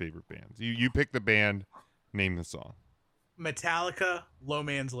one of your favorite bands. You pick the band, name the song. Metallica, Low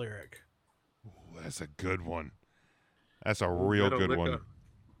Man's Lyric. Ooh, that's a good one. That's a real good one.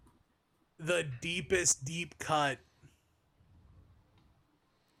 The deepest deep cut.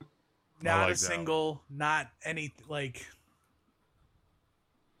 I Not like a that single, not any like.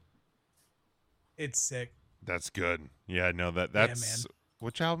 It's sick. That's good. Yeah, no, that's man.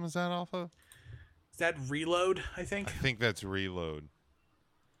 which album is that off of? Is that Reload? I think. I think that's Reload.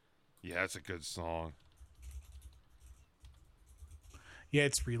 Yeah, it's a good song. Yeah,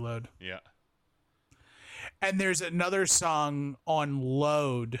 it's Reload. Yeah. And there's another song on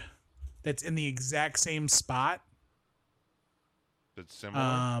Load that's in the exact same spot. That's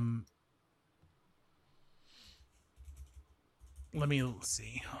similar. Let me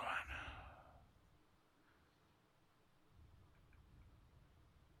see. Hold on.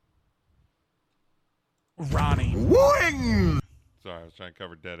 Ronnie. Wings! Sorry, I was trying to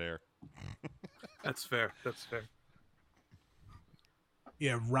cover dead air. That's fair. That's fair.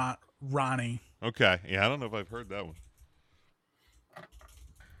 Yeah, Ronnie. Okay. Yeah, I don't know if I've heard that one.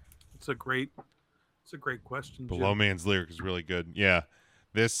 It's a great question. But Jim. Low Man's Lyric is really good. Yeah.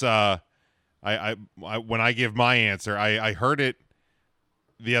 This I when I give my answer, I heard it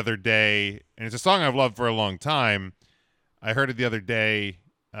the other day, and it's a song I've loved for a long time. I heard it the other day,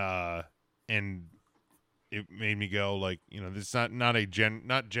 and it made me go like, this is not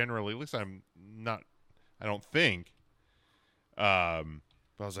generally, at least I don't think. But I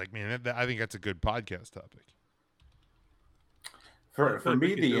was like, man, I think that's a good podcast topic. For like we me,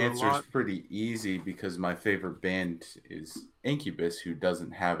 could do the a answer is lot. pretty easy because my favorite band is Incubus, who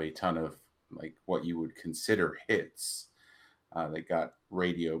doesn't have a ton of like what you would consider hits. They got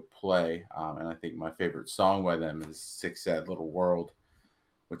radio play, and I think my favorite song by them is "Sick Sad Little World,"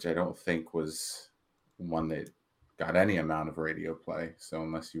 which I don't think was one that got any amount of radio play. So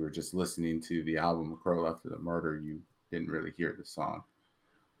unless you were just listening to the album "A Crow After the Murder," you didn't really hear the song.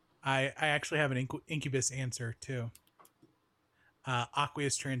 I actually have an Incubus answer too.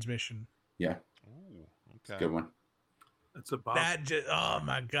 Aqueous Transmission. Yeah, Ooh, it's a okay. good one. That's a Bob. That just, oh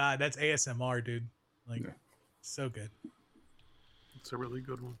my god, that's ASMR, dude. Like, Yeah. so good. It's a really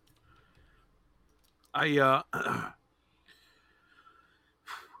good one. I'm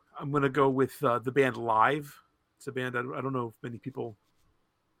gonna go with the band Live. It's a band I don't know if many people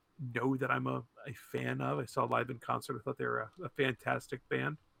know that I'm a fan of. I saw Live in concert. I thought they were a fantastic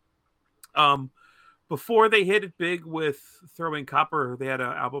band. Before they hit it big with Throwing Copper, they had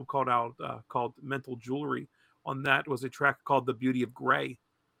an album called Mental Jewelry. On that was a track called The Beauty of Grey.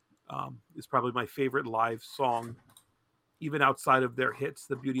 Is probably my favorite Live song, even outside of their hits.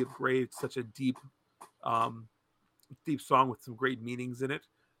 The Beauty of Grey, it's such a deep song with some great meanings in it.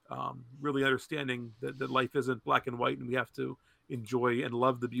 Really understanding that life isn't black and white, and we have to enjoy and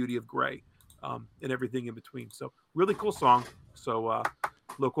love the beauty of gray, and everything in between. So really cool song. So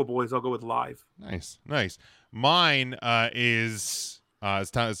local boys, I'll go with Live. Nice. Mine is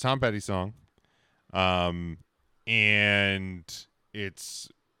it's Tom Petty's song, and it's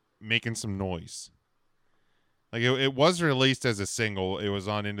Making Some Noise. Like it was released as a single. It was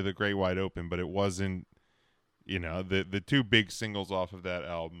on Into the Great Wide Open, but it wasn't. The two big singles off of that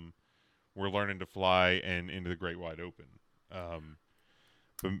album were Learning to Fly and Into the Great Wide Open.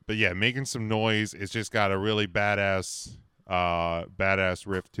 But yeah, Making Some Noise. It's just got a really badass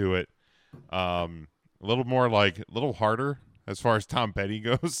riff to it. A little harder as far as Tom Petty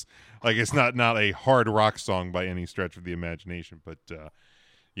goes. Like it's not a hard rock song by any stretch of the imagination, but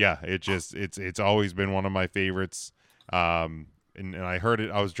yeah, it's always been one of my favorites. And I heard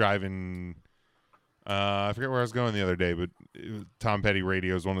it. I was driving. I forget where I was going the other day, but Tom Petty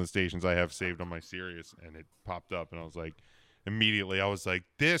Radio is one of the stations I have saved on my Sirius, and it popped up, and I was like, immediately, I was like,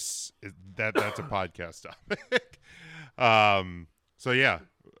 that's a podcast topic. So yeah.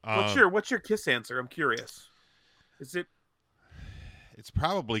 What's your Kiss answer? I'm curious. Is it? It's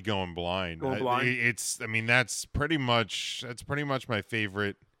probably Going Blind. Going Blind? That's pretty much my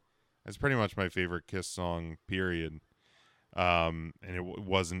favorite. That's pretty much my favorite Kiss song. Period. And it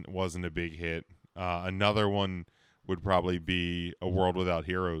wasn't a big hit. Another one would probably be A World Without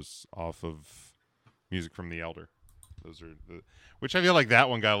Heroes off of Music from the Elder. Those are which I feel like that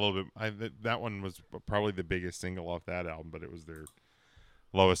one got a little bit. That one was probably the biggest single off that album, but it was their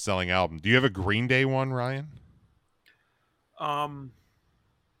lowest selling album. Do you have a Green Day one, Ryan? It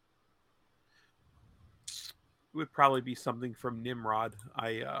would probably be something from Nimrod.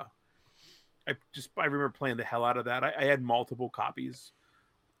 I remember playing the hell out of that. I had multiple copies.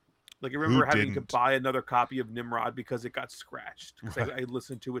 Like I remember having to buy another copy of Nimrod because it got scratched because I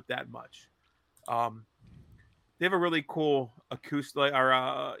listened to it that much. They have a really cool acoustic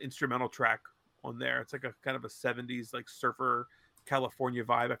or instrumental track on there. It's like a kind of a 70s like surfer California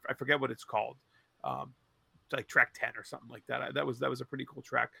vibe. I forget what it's called. It's like track 10 or something like that. That was a pretty cool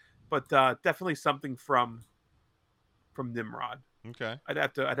track. But definitely something from Nimrod. Okay. I'd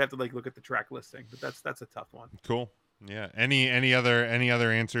have to like look at the track listing, but that's a tough one. Cool. Yeah. Any other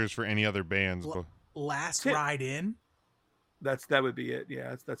answers for any other bands? Last Tim- Ride In. That would be it.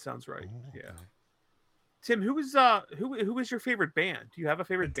 Yeah, that sounds right. Oh, Yeah. okay. Tim, who is your favorite band? Do you have a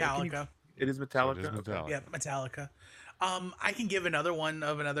favorite band? Metallica. It is Metallica. It is Okay. Metallica. Yeah, Metallica. I can give another one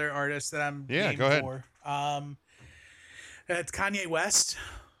of another artist that I'm Yeah, game go ahead. for. It's Kanye West.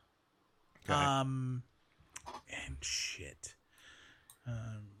 Okay. And shit.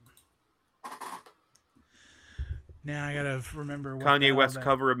 Now I gotta remember what the Kanye hell West that-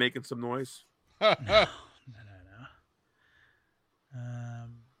 cover of Making Some Noise. No.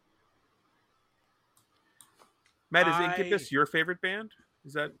 Matt, is I- Incubus your favorite band?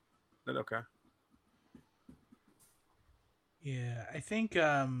 Is that okay? Yeah, I think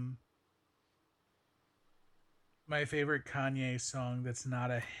my favorite Kanye song that's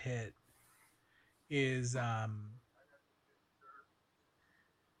not a hit is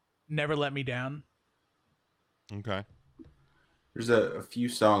Never Let Me Down. Okay. There's a few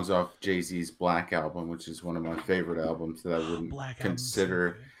songs off Jay-Z's Black Album, which is one of my favorite albums that I wouldn't Black Album's so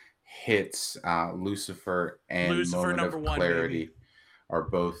consider good. hits. Lucifer and Lucifer, Moment number of one, Clarity baby. are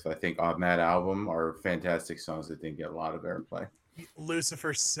both, I think, on that album are fantastic songs that didn't get a lot of airplay.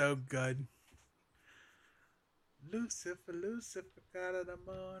 Lucifer's so good. Lucifer, got in the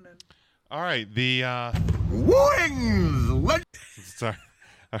morning. All right. The Wings! sorry.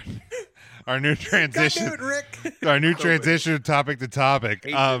 Our new transition. God, do it, Rick. Our new transition of topic to topic.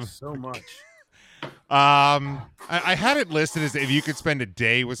 Hate this so much. I had it listed as if you could spend a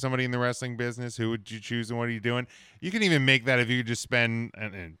day with somebody in the wrestling business, who would you choose and what are you doing? You can even make that if you could just spend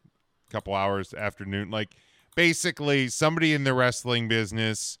a couple hours afternoon, like basically somebody in the wrestling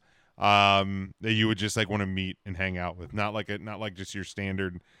business that you would just like want to meet and hang out with, not like just your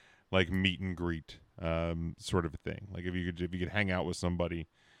standard like meet and greet sort of a thing. Like if you could hang out with somebody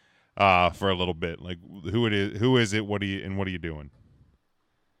for a little bit, like who is it, what are you doing?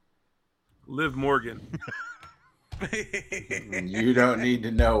 Liv Morgan. You don't need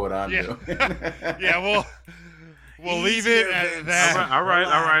to know what I'm doing. Yeah, we'll leave Easier, it at Vince. that. All right.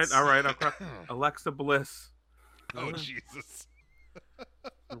 Relax. Alexa Bliss. Oh Jesus.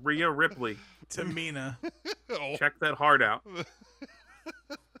 Rhea Ripley. Tamina. Oh. Check that heart out.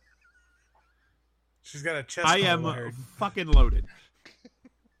 She's got a chest. I full am of hair. fucking loaded.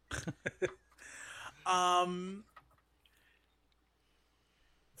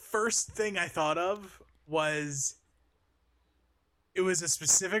 First thing I thought of was it was a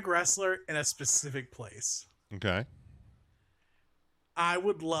specific wrestler in a specific place. Okay. I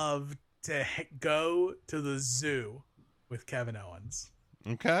would love to go to the zoo with Kevin Owens.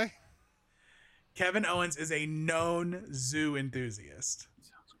 Okay. Kevin Owens is a known zoo enthusiast.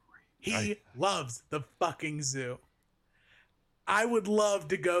 He loves the fucking zoo. I would love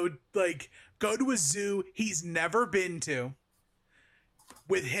to go to a zoo he's never been to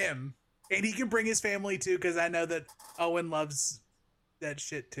with him, and he can bring his family too, because I know that Owen loves that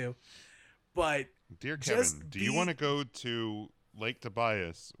shit too. But Dear Just Kevin, do you be- want to go to Lake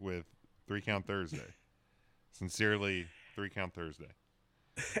Tobias with 3 Count Thursday? Sincerely, 3 Count Thursday.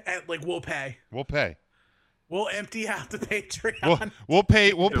 we'll pay. We'll pay. We'll empty out the Patreon. We'll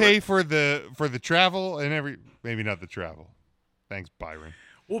pay for the travel and maybe not the travel. Thanks, Byron.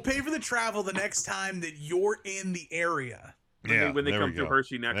 We'll pay for the travel the next time that you're in the area. When they there come we to go.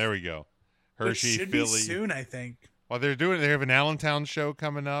 Hershey next. There we go. Which Hershey, should Philly. be soon, I think. Well, they have an Allentown show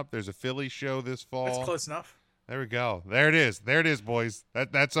coming up. There's a Philly show this fall. That's close enough. There we go. There it is, boys.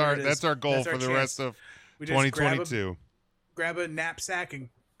 That's There it is. our goal That's our for the chance. rest of We just 2022. grab a knapsack and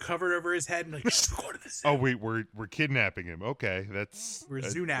cover it over his head and like, "Shh, we're going to the zoo." Oh wait, we're kidnapping him. Okay, We're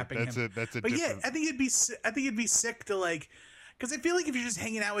zoo-napping him. That's a But yeah, different. I think it'd be sick to because I feel like if you're just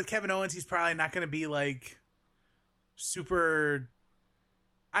hanging out with Kevin Owens, he's probably not going to be like super,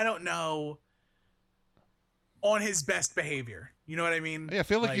 I don't know, on his best behavior. You know what I mean? Yeah, I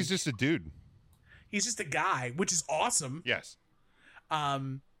feel like he's just a dude. he's just a guy, which is awesome. Yes.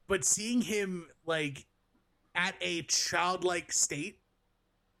 But seeing him like at a childlike state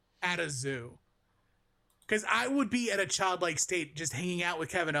at a zoo, because I would be at a childlike state just hanging out with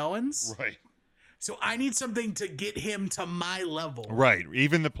Kevin Owens. Right. So I need something to get him to my level. Right.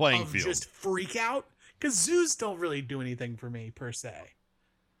 Even the playing Of field. just freak out, because zoos don't really do anything for me per se.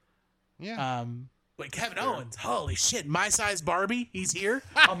 Yeah. But Kevin Owens, holy shit, my size Barbie, he's here.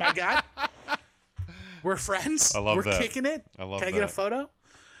 Oh my god. We're friends. I love We're that. kicking it. I love Can I that. get a photo?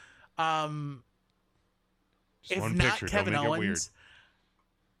 Just If one not picture. Kevin Don't make Owens, it weird.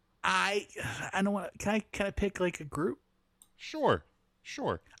 I don't want. Can I pick like a group? Sure.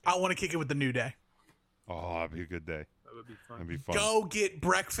 I want to kick it with the New Day. Oh, that'd be a good day. That would be fun. That'd be fun. Go get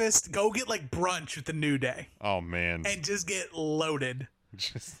breakfast. Go get like brunch with the New Day, Oh man. and just get loaded.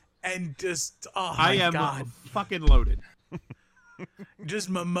 Just And just oh I my am god, fucking loaded. just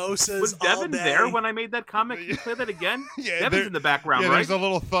mimosas Was all Devin day. there when I made that comment? Can you play that again? Yeah, Devin's there- in the background, yeah, right? there's a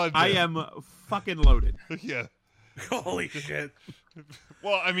little thud. I there. am fucking loaded. Yeah. Holy shit!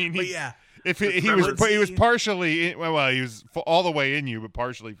 Well, I mean, But yeah, if The he was Trevor- he was partially in, well, he was all the way in you, but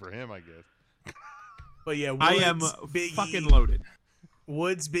partially for him, I guess. but yeah, Woods, I am Big fucking E, loaded.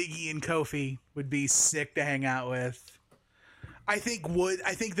 Woods, Big E, and Kofi would be sick to hang out with. I think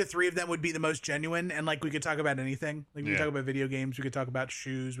the three of them would be the most genuine, and like we could talk about anything. Like we could Yeah. talk about video games, we could talk about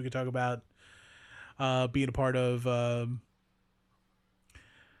shoes, we could talk about being a part of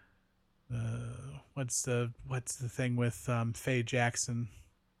what's the thing with Faye Jackson,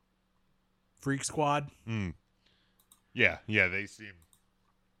 Freak Squad. Yeah, they seem.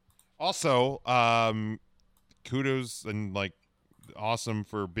 Also, kudos and like awesome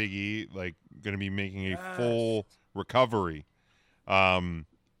for Big E, like going to be making a full recovery.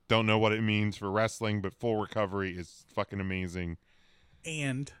 Don't know what it means for wrestling, but full recovery is fucking amazing.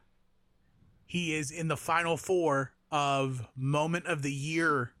 And he is in the final four of Moment of the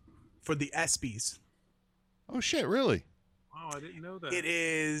Year for the ESPYs. Oh shit, really? Wow, I didn't know that. It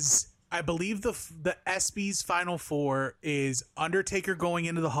is, I believe, the ESPYs final four is Undertaker going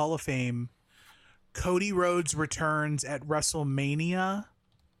into the Hall of Fame, Cody Rhodes returns at WrestleMania,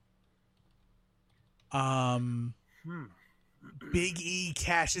 Big E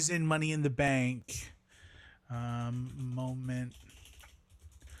cashes in Money in the Bank, Moment.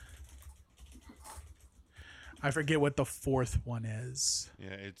 I forget what the fourth one is. Yeah,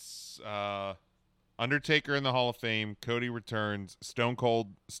 it's Undertaker in the Hall of Fame, Cody returns, Stone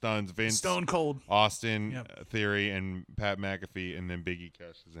Cold stuns Vince, Stone Cold. Austin Yep. Theory, and Pat McAfee, and then Big E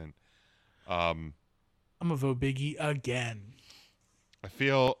cashes in. I'm gonna vote Big E again. I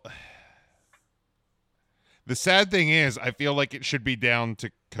feel the sad thing is I feel like it should be down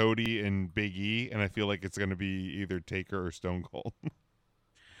to Cody and Big E, and I feel like it's going to be either Taker or Stone Cold.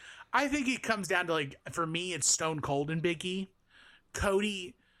 I think it comes down to, like, for me, it's Stone Cold and Big E.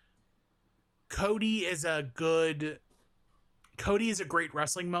 Cody is a great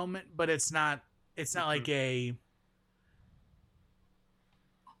wrestling moment, but it's not like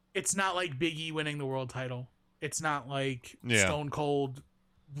it's not like Big E winning the world title. It's not like Yeah. Stone Cold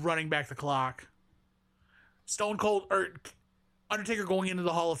running back the clock. Stone Cold or Undertaker going into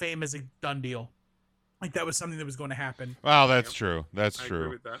the Hall of Fame is a done deal. Like, that was something that was going to happen. Well, that's true. That's I agree true.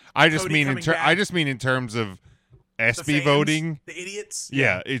 with that. I just Cody mean coming back. I just mean in terms of The SB fans, voting. the idiots.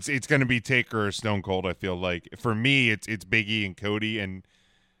 Yeah, it's going to be Taker or Stone Cold. I feel like for me, it's Big E and Cody, and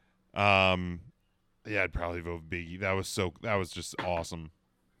yeah, I'd probably vote Big E. That was just awesome.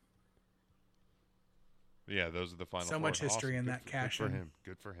 Yeah, those are the final. So four. much history Awesome. in Good that for- cash Good for in. him.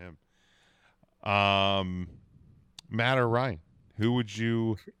 Good for him. Matt or Ryan, who would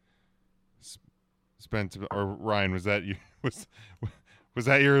you spend? Or Ryan, was that you? Was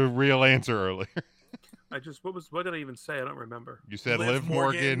that your real answer earlier? What did I even say? I don't remember. You said Liv Liv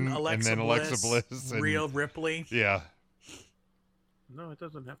Morgan, and Alexa then Alexa Bliss, and, Rhea Ripley. yeah. No, it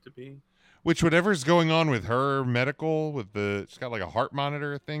doesn't have to be. Which whatever's going on with her medical, with she's got like a heart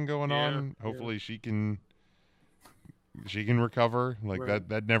monitor thing going Yeah, on. Hopefully she can recover. Like Right.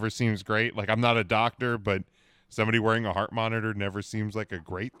 that never seems great. Like I'm not a doctor, but somebody wearing a heart monitor never seems like a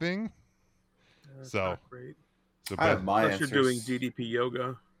great thing. That's So- not great. So I have my Unless you're doing answers DDP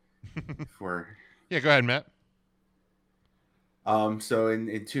yoga. for yeah, go ahead, Matt. So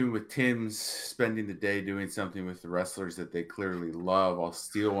in tune with Tim's spending the day doing something with the wrestlers that they clearly love, I'll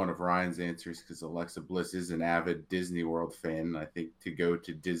steal one of Ryan's answers because Alexa Bliss is an avid Disney World fan. I think to go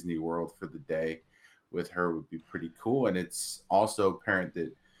to Disney World for the day with her would be pretty cool. And it's also apparent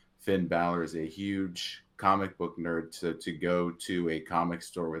that Finn Balor is a huge comic book nerd. So to go to a comic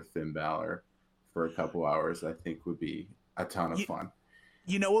store with Finn Balor for a couple hours, I think would be a ton of fun.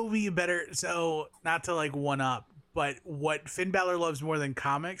 You know what would be better? So, not to like one up, but what Finn Balor loves more than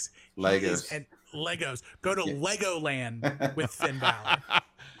comics? Legos. Legos. Go to Legoland with Finn Balor.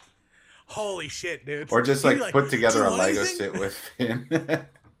 Holy shit, dude. Or just He'd be like put together "Do a you want Lego anything?" set with Finn.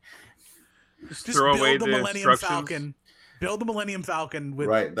 Just Just throw away build the the Millennium instructions. Falcon. Build the Millennium Falcon with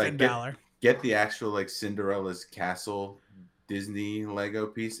Right, like Finn Balor. get the actual like Cinderella's castle Disney Lego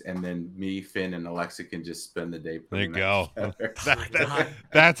piece, and then me, Finn, and Alexa can just spend the day There you putting go. that together. Oh my God.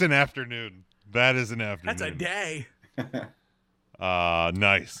 That's an afternoon. That is an afternoon. That's a day.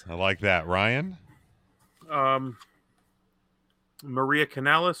 Nice. I like that. Ryan? Maria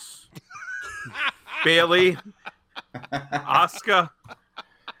Canales, Bailey, Asuka,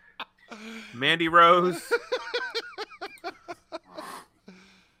 Mandy Rose.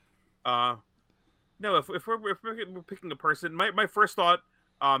 No, if we're picking a person, my first thought,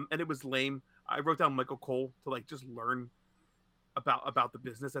 and it was lame. I wrote down Michael Cole to like just learn about the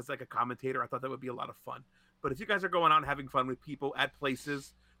business as like a commentator. I thought that would be a lot of fun. But if you guys are going out and having fun with people at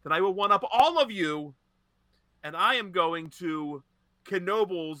places, then I will one up all of you, and I am going to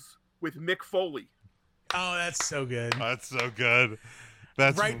Knoebels with Mick Foley. Oh, that's so good. That's so good.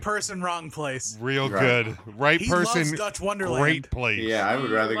 That's Right person, wrong place. real Right. good. Right He person, loves Dutch Wonderland. great place. Yeah, I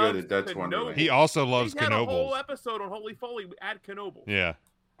would rather go to loves Dutch Knoebels. Wonderland. He also loves We had a whole Knoebels. episode on Holy Foley at Knoebels. Yeah.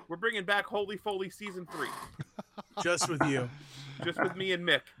 We're bringing back Holy Foley season 3, Just with you. just with me and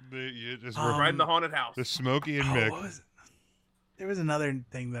Mick. You just Um, Riding the haunted house. the Smokey and Oh, Mick. what was it? There was another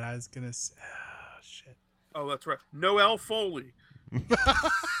thing that I was gonna say. Oh, shit. Oh, that's right. Noel Foley.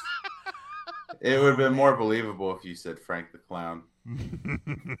 It would have been more believable if you said Frank the Clown.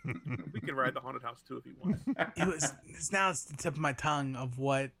 We can ride the haunted house too if he wants. It's the tip of my tongue of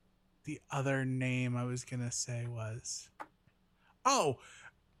what the other name I was gonna say was. Oh,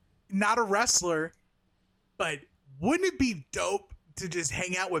 not a wrestler, but wouldn't it be dope to just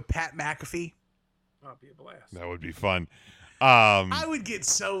hang out with Pat McAfee? That'd be a blast. That would be fun. I would get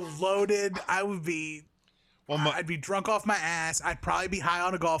so loaded. I would be. Well, I'd be drunk off my ass. I'd probably be high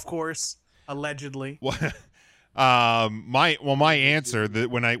on a golf course, allegedly. my answer that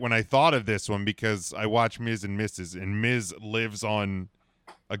when I thought of this one, because I watch Miz and Mrs. and Miz lives on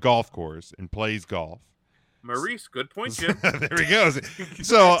a golf course and plays golf. Maurice, good point, Jim. There he goes.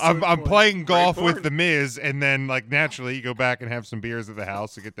 So I'm point. playing golf Great with point. the Miz, and then like naturally you go back and have some beers at the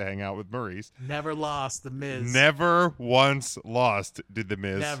house to get to hang out with Maurice. Never lost the Miz. Never once lost did the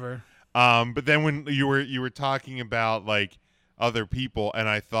Miz. Never. But then when you were talking about like other people, and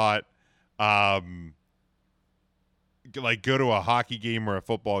I thought, like go to a hockey game or a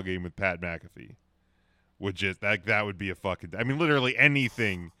football game with Pat McAfee, would just that would be a fucking. I mean, literally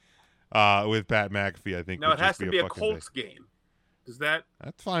anything with Pat McAfee. I think. No, would it has just to be a fucking Colts game. Does that?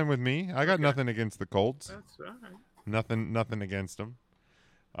 That's fine with me. I got Okay. nothing against the Colts. That's all right. Nothing against them.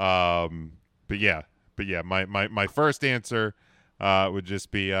 But yeah. My first answer would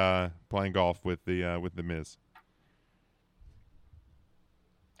just be playing golf with the Miz.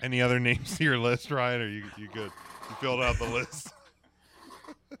 Any other names to your list, Ryan? Or you good? You filled out the list.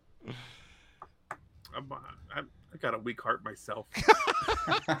 I got a weak heart myself.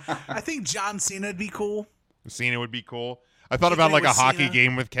 I think John Cena would be cool. Cena would be cool. I thought Keep about it like a with hockey Cena.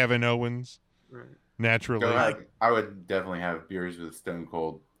 game with Kevin Owens. Right. Naturally. I would definitely have beers with Stone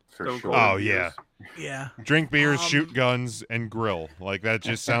Cold for Stone sure. Cold Oh, beers. yeah. Yeah. Drink beers, Um, shoot guns, and grill. Like that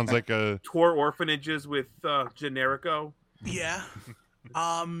just sounds like a. Tour orphanages with Generico. Yeah.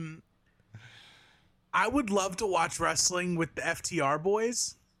 I would love to watch wrestling with the FTR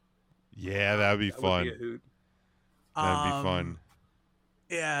boys. Yeah, that'd be That fun. would be a hoot. That'd be fun.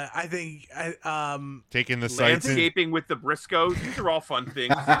 Yeah, I think Taking the sights in. Landscaping with the Briscoes. These are all fun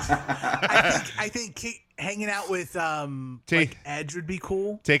things. I think hanging out with like Edge would be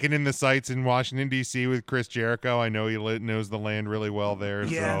cool. Taking in the sights in Washington D.C. with Chris Jericho. I know he knows the land really well there.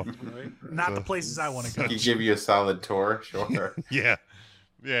 Yeah. So Right? Not the places I want to go. He'd give you a solid tour, sure. yeah,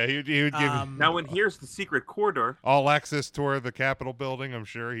 he would give Now, when here's the secret corridor. all access tour of the Capitol building. I'm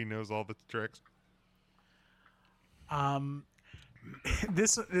sure he knows all the tricks.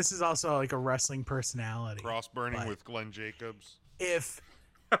 This is also like a wrestling personality. Cross burning But- with Glenn Jacobs. If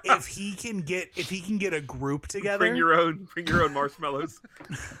he can get a group together, Bring your own marshmallows.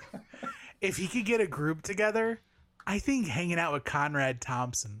 if he could get a group together, I think hanging out with Conrad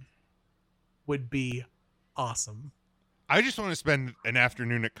Thompson would be awesome. I just want to spend an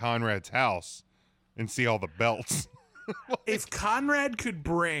afternoon at Conrad's house and see all the belts. If Conrad could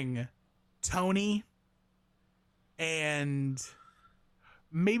bring Tony and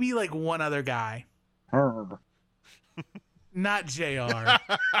maybe like one other guy. Not JR.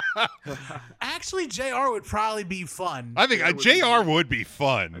 Actually, JR would probably be fun. I think JR would be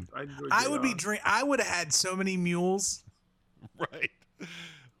fun. I would be I would have had so many mules. Right.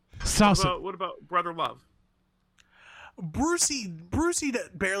 What about Brother Love? Brucey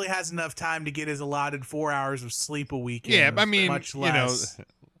barely has enough time to get his allotted 4 hours of sleep a week. Yeah, I mean, much you know, less.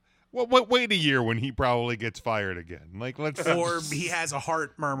 wait a year when he probably gets fired again. Like, let's. Or he has a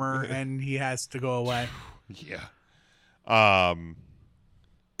heart murmur and he has to go away. Yeah.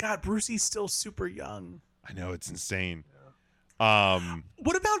 God, Brucey's still super young. I know it's insane.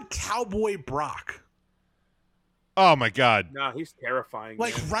 What about Cowboy Brock? Oh my God. No, he's terrifying.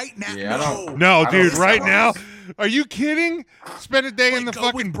 Like man. right now? Yeah, I don't- No, I don't dude, think right so. now? Are you kidding? Spend a day in the Go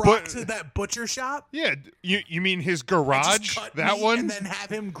fucking with Brock to that butcher shop. Yeah, you mean his and garage? just cut That meat one? and then have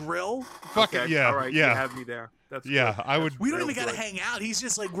him grill. Fucking Okay, yeah, all right, you yeah. have me there. That's Yeah, good. I would- That's We don't real even gotta good. hang out. He's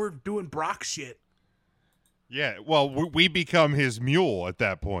just like we're doing Brock shit. Yeah, well, we become his mule at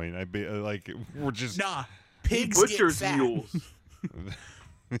that point. I'd be like, we're just Nah, pigs Butcher's get fat. mules.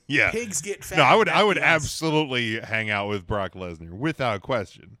 yeah. Pigs get fat. No, I would Yes. absolutely hang out with Brock Lesnar without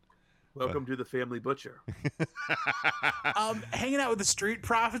question. Welcome to the family butcher. Hanging out with the Street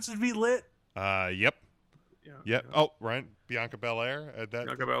Profits would be lit. Yep. Yeah. Yep. Oh, right. Bianca Belair at that.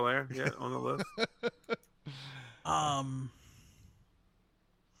 Bianca Belair, yeah, on the list.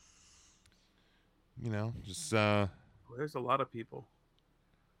 You know, just There's a lot of people.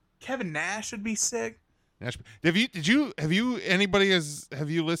 Kevin Nash would be sick. Nash. Have you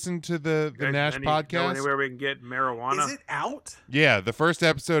listened to the Guys, Nash Know podcast? anywhere we can get marijuana? Is it out? Yeah, the first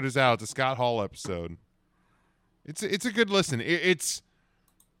episode is out. It's a Scott Hall episode. It's a good listen. It's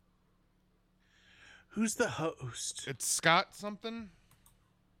Who's the host? Scott something.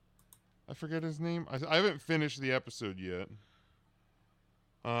 I forget his name. I haven't finished the episode yet.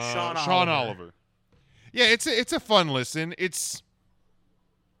 Sean Sean Oliver. Oliver. Yeah, it's a fun listen. It's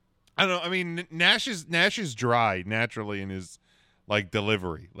I don't know. I mean, Nash is dry naturally in his like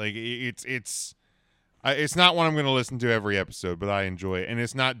delivery. Like it's not one I'm going to listen to every episode, but I enjoy it. And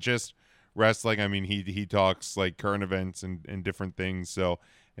it's not just wrestling. I mean, he talks like current events and different things. So,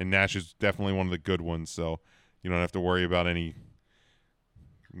 and Nash is definitely one of the good ones. So you don't have to worry about any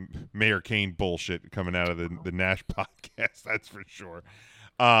Mayor Kane bullshit coming out of the Nash podcast. That's for sure.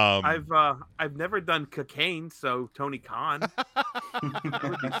 I've never done cocaine, so Tony Khan that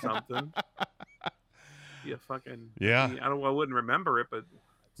would be something. Yeah, fucking Yeah. I wouldn't remember it, but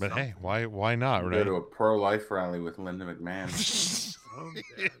Hey, why not? Go Right? to a pro-life rally with Linda McMahon. oh,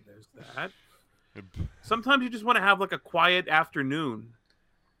 yeah, there's that. Sometimes you just want to have like a quiet afternoon,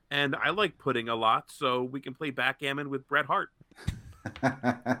 and I like pudding a lot, so we can play backgammon with Bret Hart. What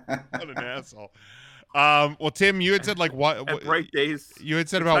an asshole. Well, Tim, you had said like what? At Bright Days. You had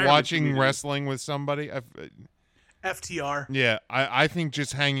said about retirement watching community. wrestling with somebody. FTR. Yeah, I think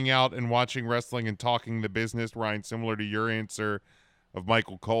just hanging out and watching wrestling and talking the business, Ryan, similar to your answer of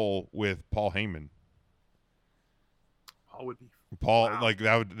Michael Cole with Paul Heyman. Paul would be. Paul, Wow. like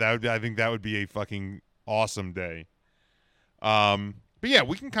that would I think that would be a fucking awesome day. But yeah,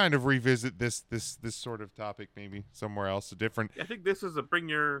 we can kind of revisit this sort of topic maybe somewhere else, a different. I think this is a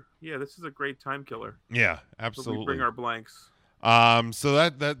this is a great time killer. Yeah, So absolutely. we bring our blanks. So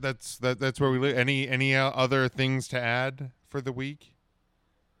that's where we live. Any other things to add for the week?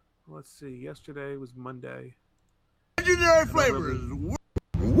 Let's see. Yesterday was Monday. Legendary flavors.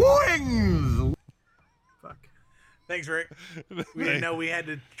 Wings. Fuck. Thanks, Rick. We didn't know we had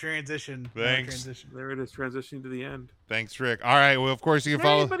to transition. Thanks. Transition. There it is, transitioning to the end. Thanks, Rick. All right. Well, of course you can Did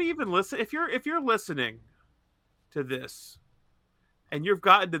follow. anybody even listen? If you're listening to this, and you've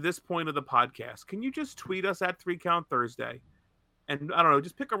gotten to this point of the podcast, can you just tweet us at 3 Count Thursday, and I don't know,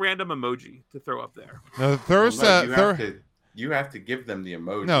 just pick a random emoji to throw up there. No, You have to give them the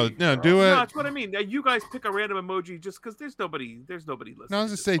emoji. No, or do else- it. No, that's what I mean. You guys pick a random emoji just because there's nobody listening. No, I was gonna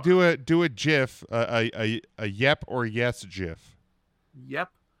this say far. do a GIF, a yep or yes GIF. Yep.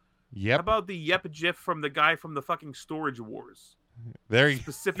 How Yep. about the yep gif from the guy from the fucking Storage Wars? There you.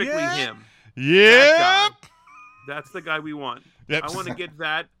 Specifically Yeah. him. Yep. That guy. That's the guy we want. Yep. I want to get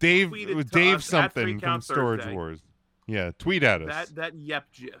that Dave tweeted to Dave us at 3 something from Count Storage Thursday. Wars. Yeah, tweet at us. That yep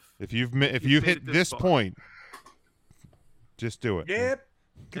gif. if you've you've hit made it this this far. point, just do it. Yep.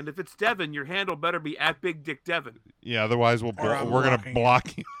 And if it's Devin, your handle better be at Big Dick Devin. Yeah, otherwise we're I'm gonna blocking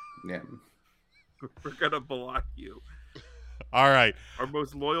block you. Yeah. We're gonna block you, All right. our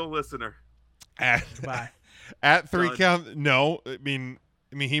most loyal listener. At, Bye. at 3 Done. count. No, I mean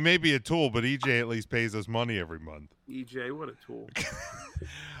he may be a tool, but EJ at least pays us money every month. EJ, what a tool.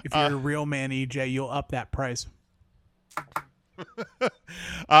 If you're a real man, EJ, you'll up that price.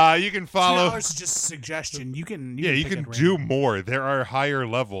 You can follow. $2 is just a suggestion. You can. Yeah, you pick can it do random. more. There are higher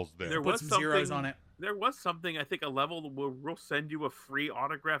levels there. There Put was some zeros something- on it. There was something, I think, a level where we'll send you a free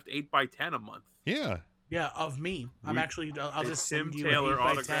autographed 8x10 a month. Yeah. Yeah, of me. I'm We- actually. I'll It's just Tim send you Taylor an 8x10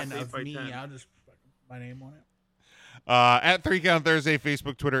 autographed of 8x10. me. I'll just put my name on it. At 3 Count Thursday,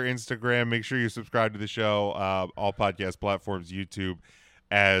 Facebook, Twitter, Instagram. Make sure you subscribe to the show. All podcast platforms, YouTube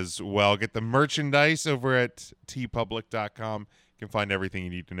as well. Get the merchandise over at tpublic.com. can find everything you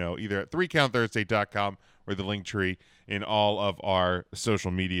need to know either at 3countthursday.com or the link tree in all of our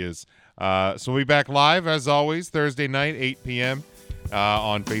social medias. So we'll be back live, as always, Thursday night, 8 p.m.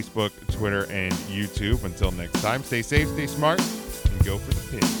 On Facebook, Twitter, and YouTube. Until next time, stay safe, stay smart, and go for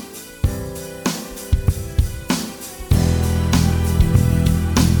the pin.